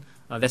screen,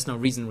 there's no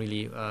reason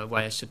really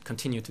why I should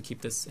continue to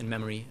keep this in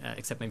memory,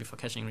 except maybe for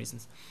caching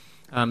reasons.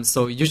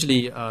 So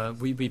usually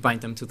we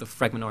bind them to the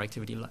fragment or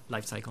activity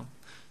lifecycle.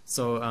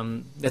 So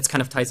that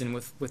kind of ties in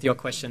with your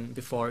question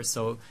before.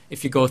 So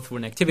if you go through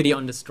an activity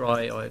on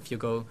destroy, or if you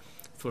go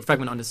through a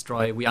fragment on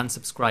destroy, we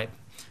unsubscribe.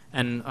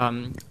 And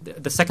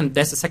there's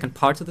a second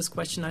part to this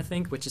question, I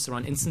think, which is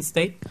around instance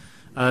state.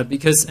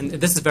 Because, and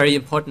this is very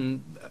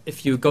important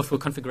if you go through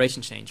a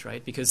configuration change,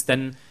 right? Because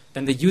then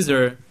the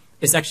user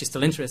is actually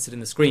still interested in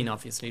the screen,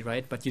 obviously,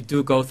 right? But you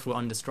do go through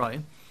on destroy.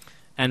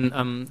 And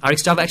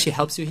RxJava actually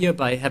helps you here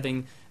by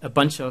having a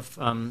bunch of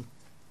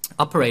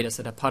operators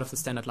that are part of the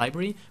standard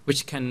library,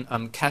 which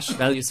can cache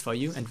values for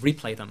you and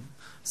replay them.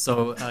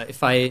 So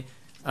if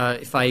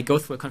I go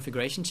through a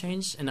configuration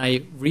change and I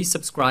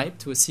resubscribe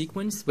to a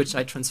sequence which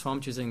I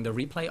transformed using the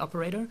replay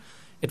operator,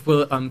 it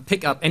will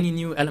pick up any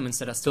new elements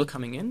that are still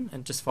coming in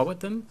and just forward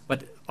them.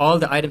 But all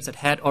the items that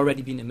had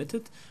already been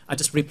emitted are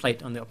just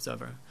replayed on the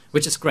observer,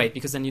 which is great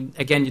because then,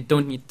 you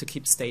don't need to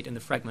keep state in the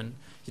fragment.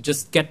 You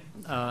just get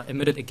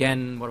emitted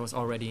again what was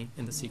already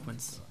in the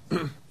sequence.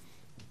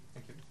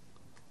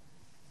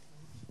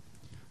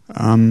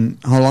 How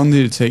long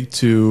did it take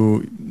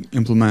to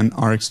implement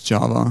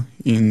RxJava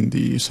in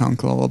the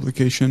SoundCloud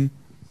application?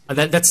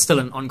 That's still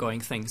an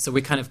ongoing thing. So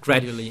we're kind of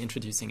gradually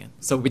introducing it.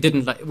 So we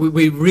didn't like,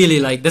 we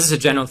really like, this is a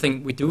general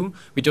thing we do.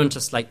 We don't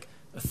just like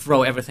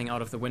throw everything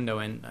out of the window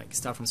and like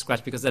start from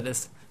scratch because that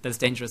is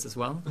dangerous as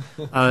well.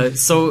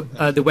 So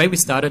the way we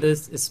started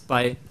is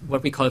by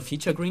what we call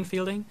feature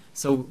greenfielding.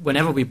 So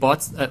whenever we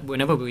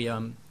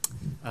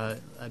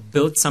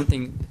build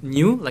something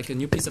new, like a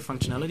new piece of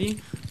functionality,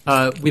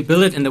 we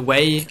build it in the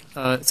way,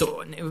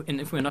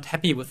 and if we're not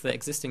happy with the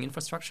existing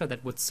infrastructure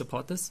that would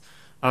support this,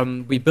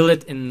 we build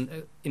it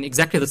in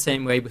exactly the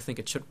same way we think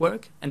it should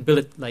work, and build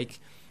it like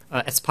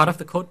as part of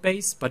the code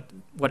base, but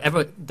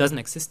whatever doesn't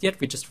exist yet,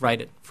 we just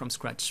write it from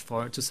scratch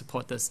to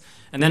support this.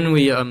 And then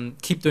we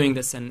keep doing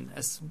this, and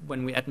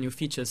when we add new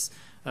features,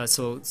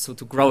 so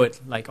to grow it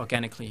like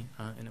organically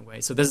in a way.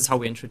 So this is how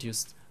we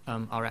introduced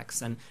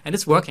Rx, and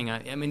it's working.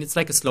 I mean, it's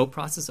like a slow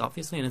process,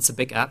 obviously, and it's a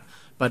big app,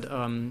 but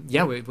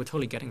yeah, we're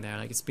totally getting there.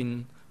 Like it's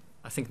been,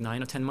 I think,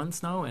 9 or 10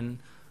 months now, and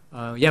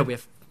yeah, we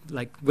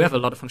have a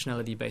lot of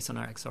functionality based on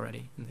Rx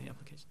already in the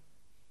application.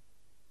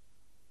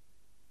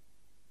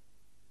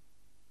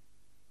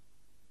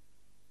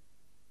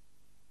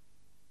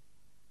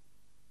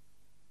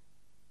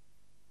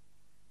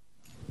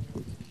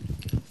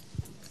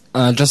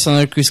 Just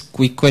another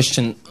quick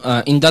question.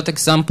 In that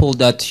example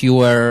that you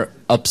were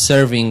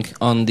observing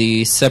on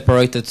the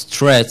separated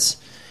threads,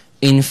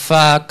 in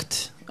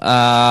fact,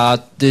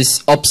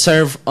 this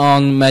observe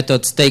on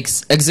method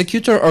takes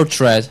executor or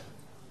thread?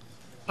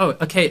 Oh,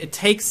 okay. It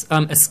takes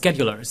a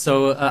scheduler.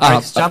 So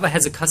Java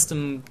has a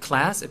custom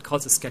class. It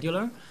calls a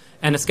scheduler.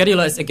 And a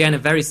scheduler is, again,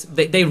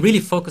 they really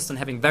focused on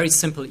having very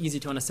simple, easy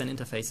to understand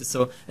interfaces.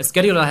 So a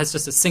scheduler has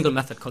just a single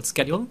method called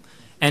schedule.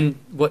 And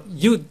what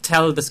you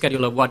tell the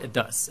scheduler what it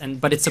does,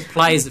 but it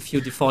supplies a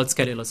few default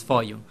schedulers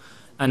for you.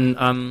 And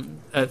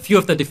a few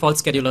of the default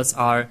schedulers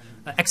are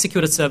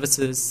executed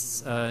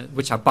services,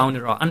 which are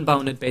bounded or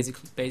unbounded,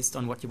 basically based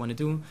on what you want to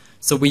do.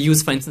 So we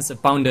use, for instance, a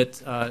bounded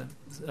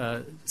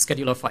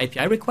scheduler for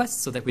API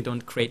requests, so that we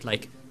don't create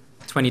like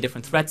 20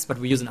 different threads, but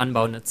we use an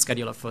unbounded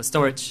scheduler for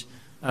storage,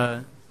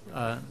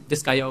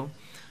 disk I/O.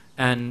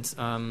 And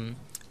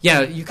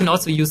yeah, you can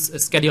also use a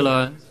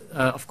scheduler,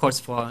 of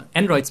course, for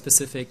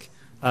Android-specific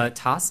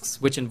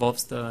tasks, which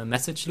involves the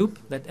message loop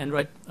that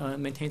Android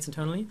maintains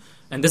internally.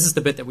 And this is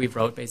the bit that we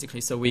wrote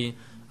basically. So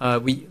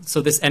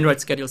so this Android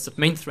schedules the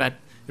main thread.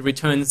 It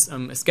returns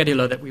a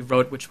scheduler that we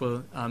wrote, which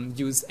will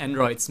use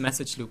Android's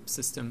message loop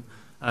system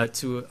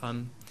to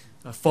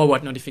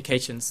forward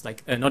notifications,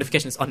 like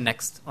notifications on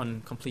next,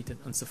 on completed,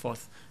 and so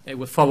forth. It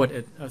will forward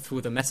it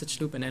through the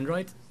message loop in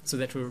Android, so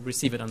that we'll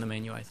receive it on the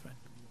main UI thread.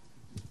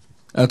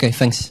 Okay,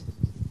 thanks.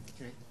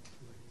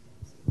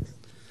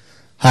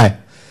 Hi.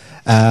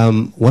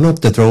 One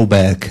of the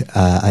drawback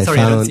I Sorry,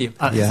 I don't found. see you.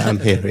 Yeah, I'm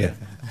here.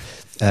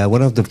 Yeah.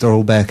 One of the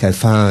drawback I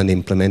found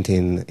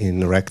implementing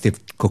in Reactive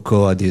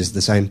Cocoa this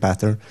design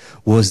pattern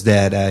was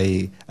that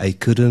I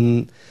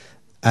couldn't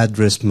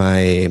address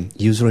my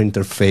user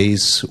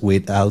interface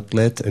with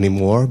outlet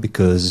anymore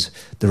because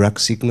the rack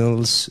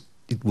signals,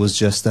 it was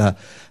just a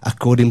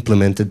code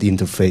implemented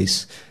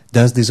interface.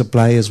 Does this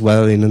apply as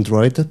well in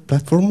Android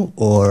platform,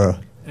 or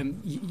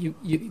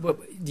what,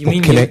 do you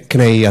mean?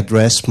 Can I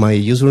address my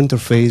user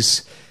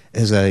interface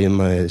as I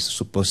am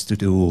supposed to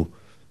do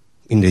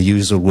in the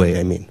user way?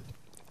 I mean,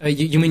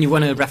 you mean you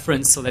want a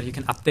reference so that you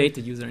can update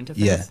the user interface?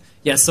 Yeah.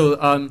 Yeah. So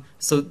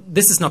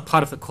this is not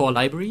part of the core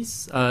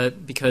libraries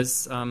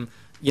because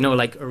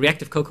like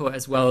Reactive Cocoa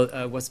as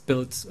well was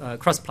built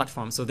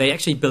cross-platform. So they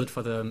actually built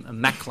for the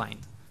Mac client.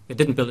 They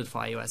didn't build it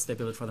for iOS. They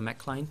built it for the Mac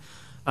client.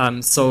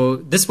 So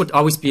this would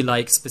always be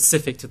like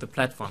specific to the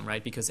platform,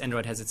 right? Because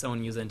Android has its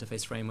own user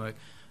interface framework.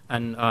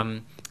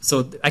 And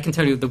so I can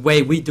tell you the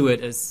way we do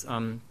it is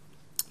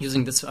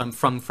using this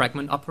from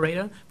fragment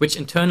operator, which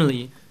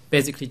internally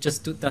basically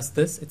just does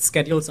this. It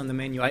schedules on the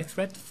main UI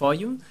thread for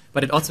you,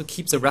 but it also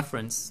keeps a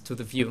reference to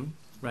the view,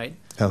 right?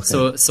 Okay.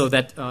 So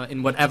that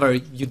in whatever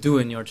you do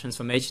in your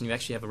transformation, you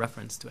actually have a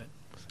reference to it.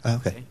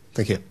 Okay.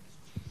 Thank you.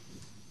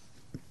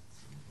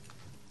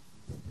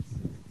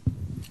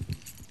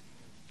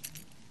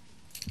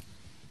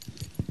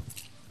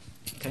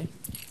 Okay.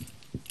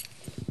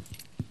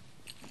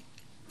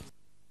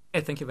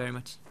 Okay, thank you very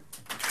much.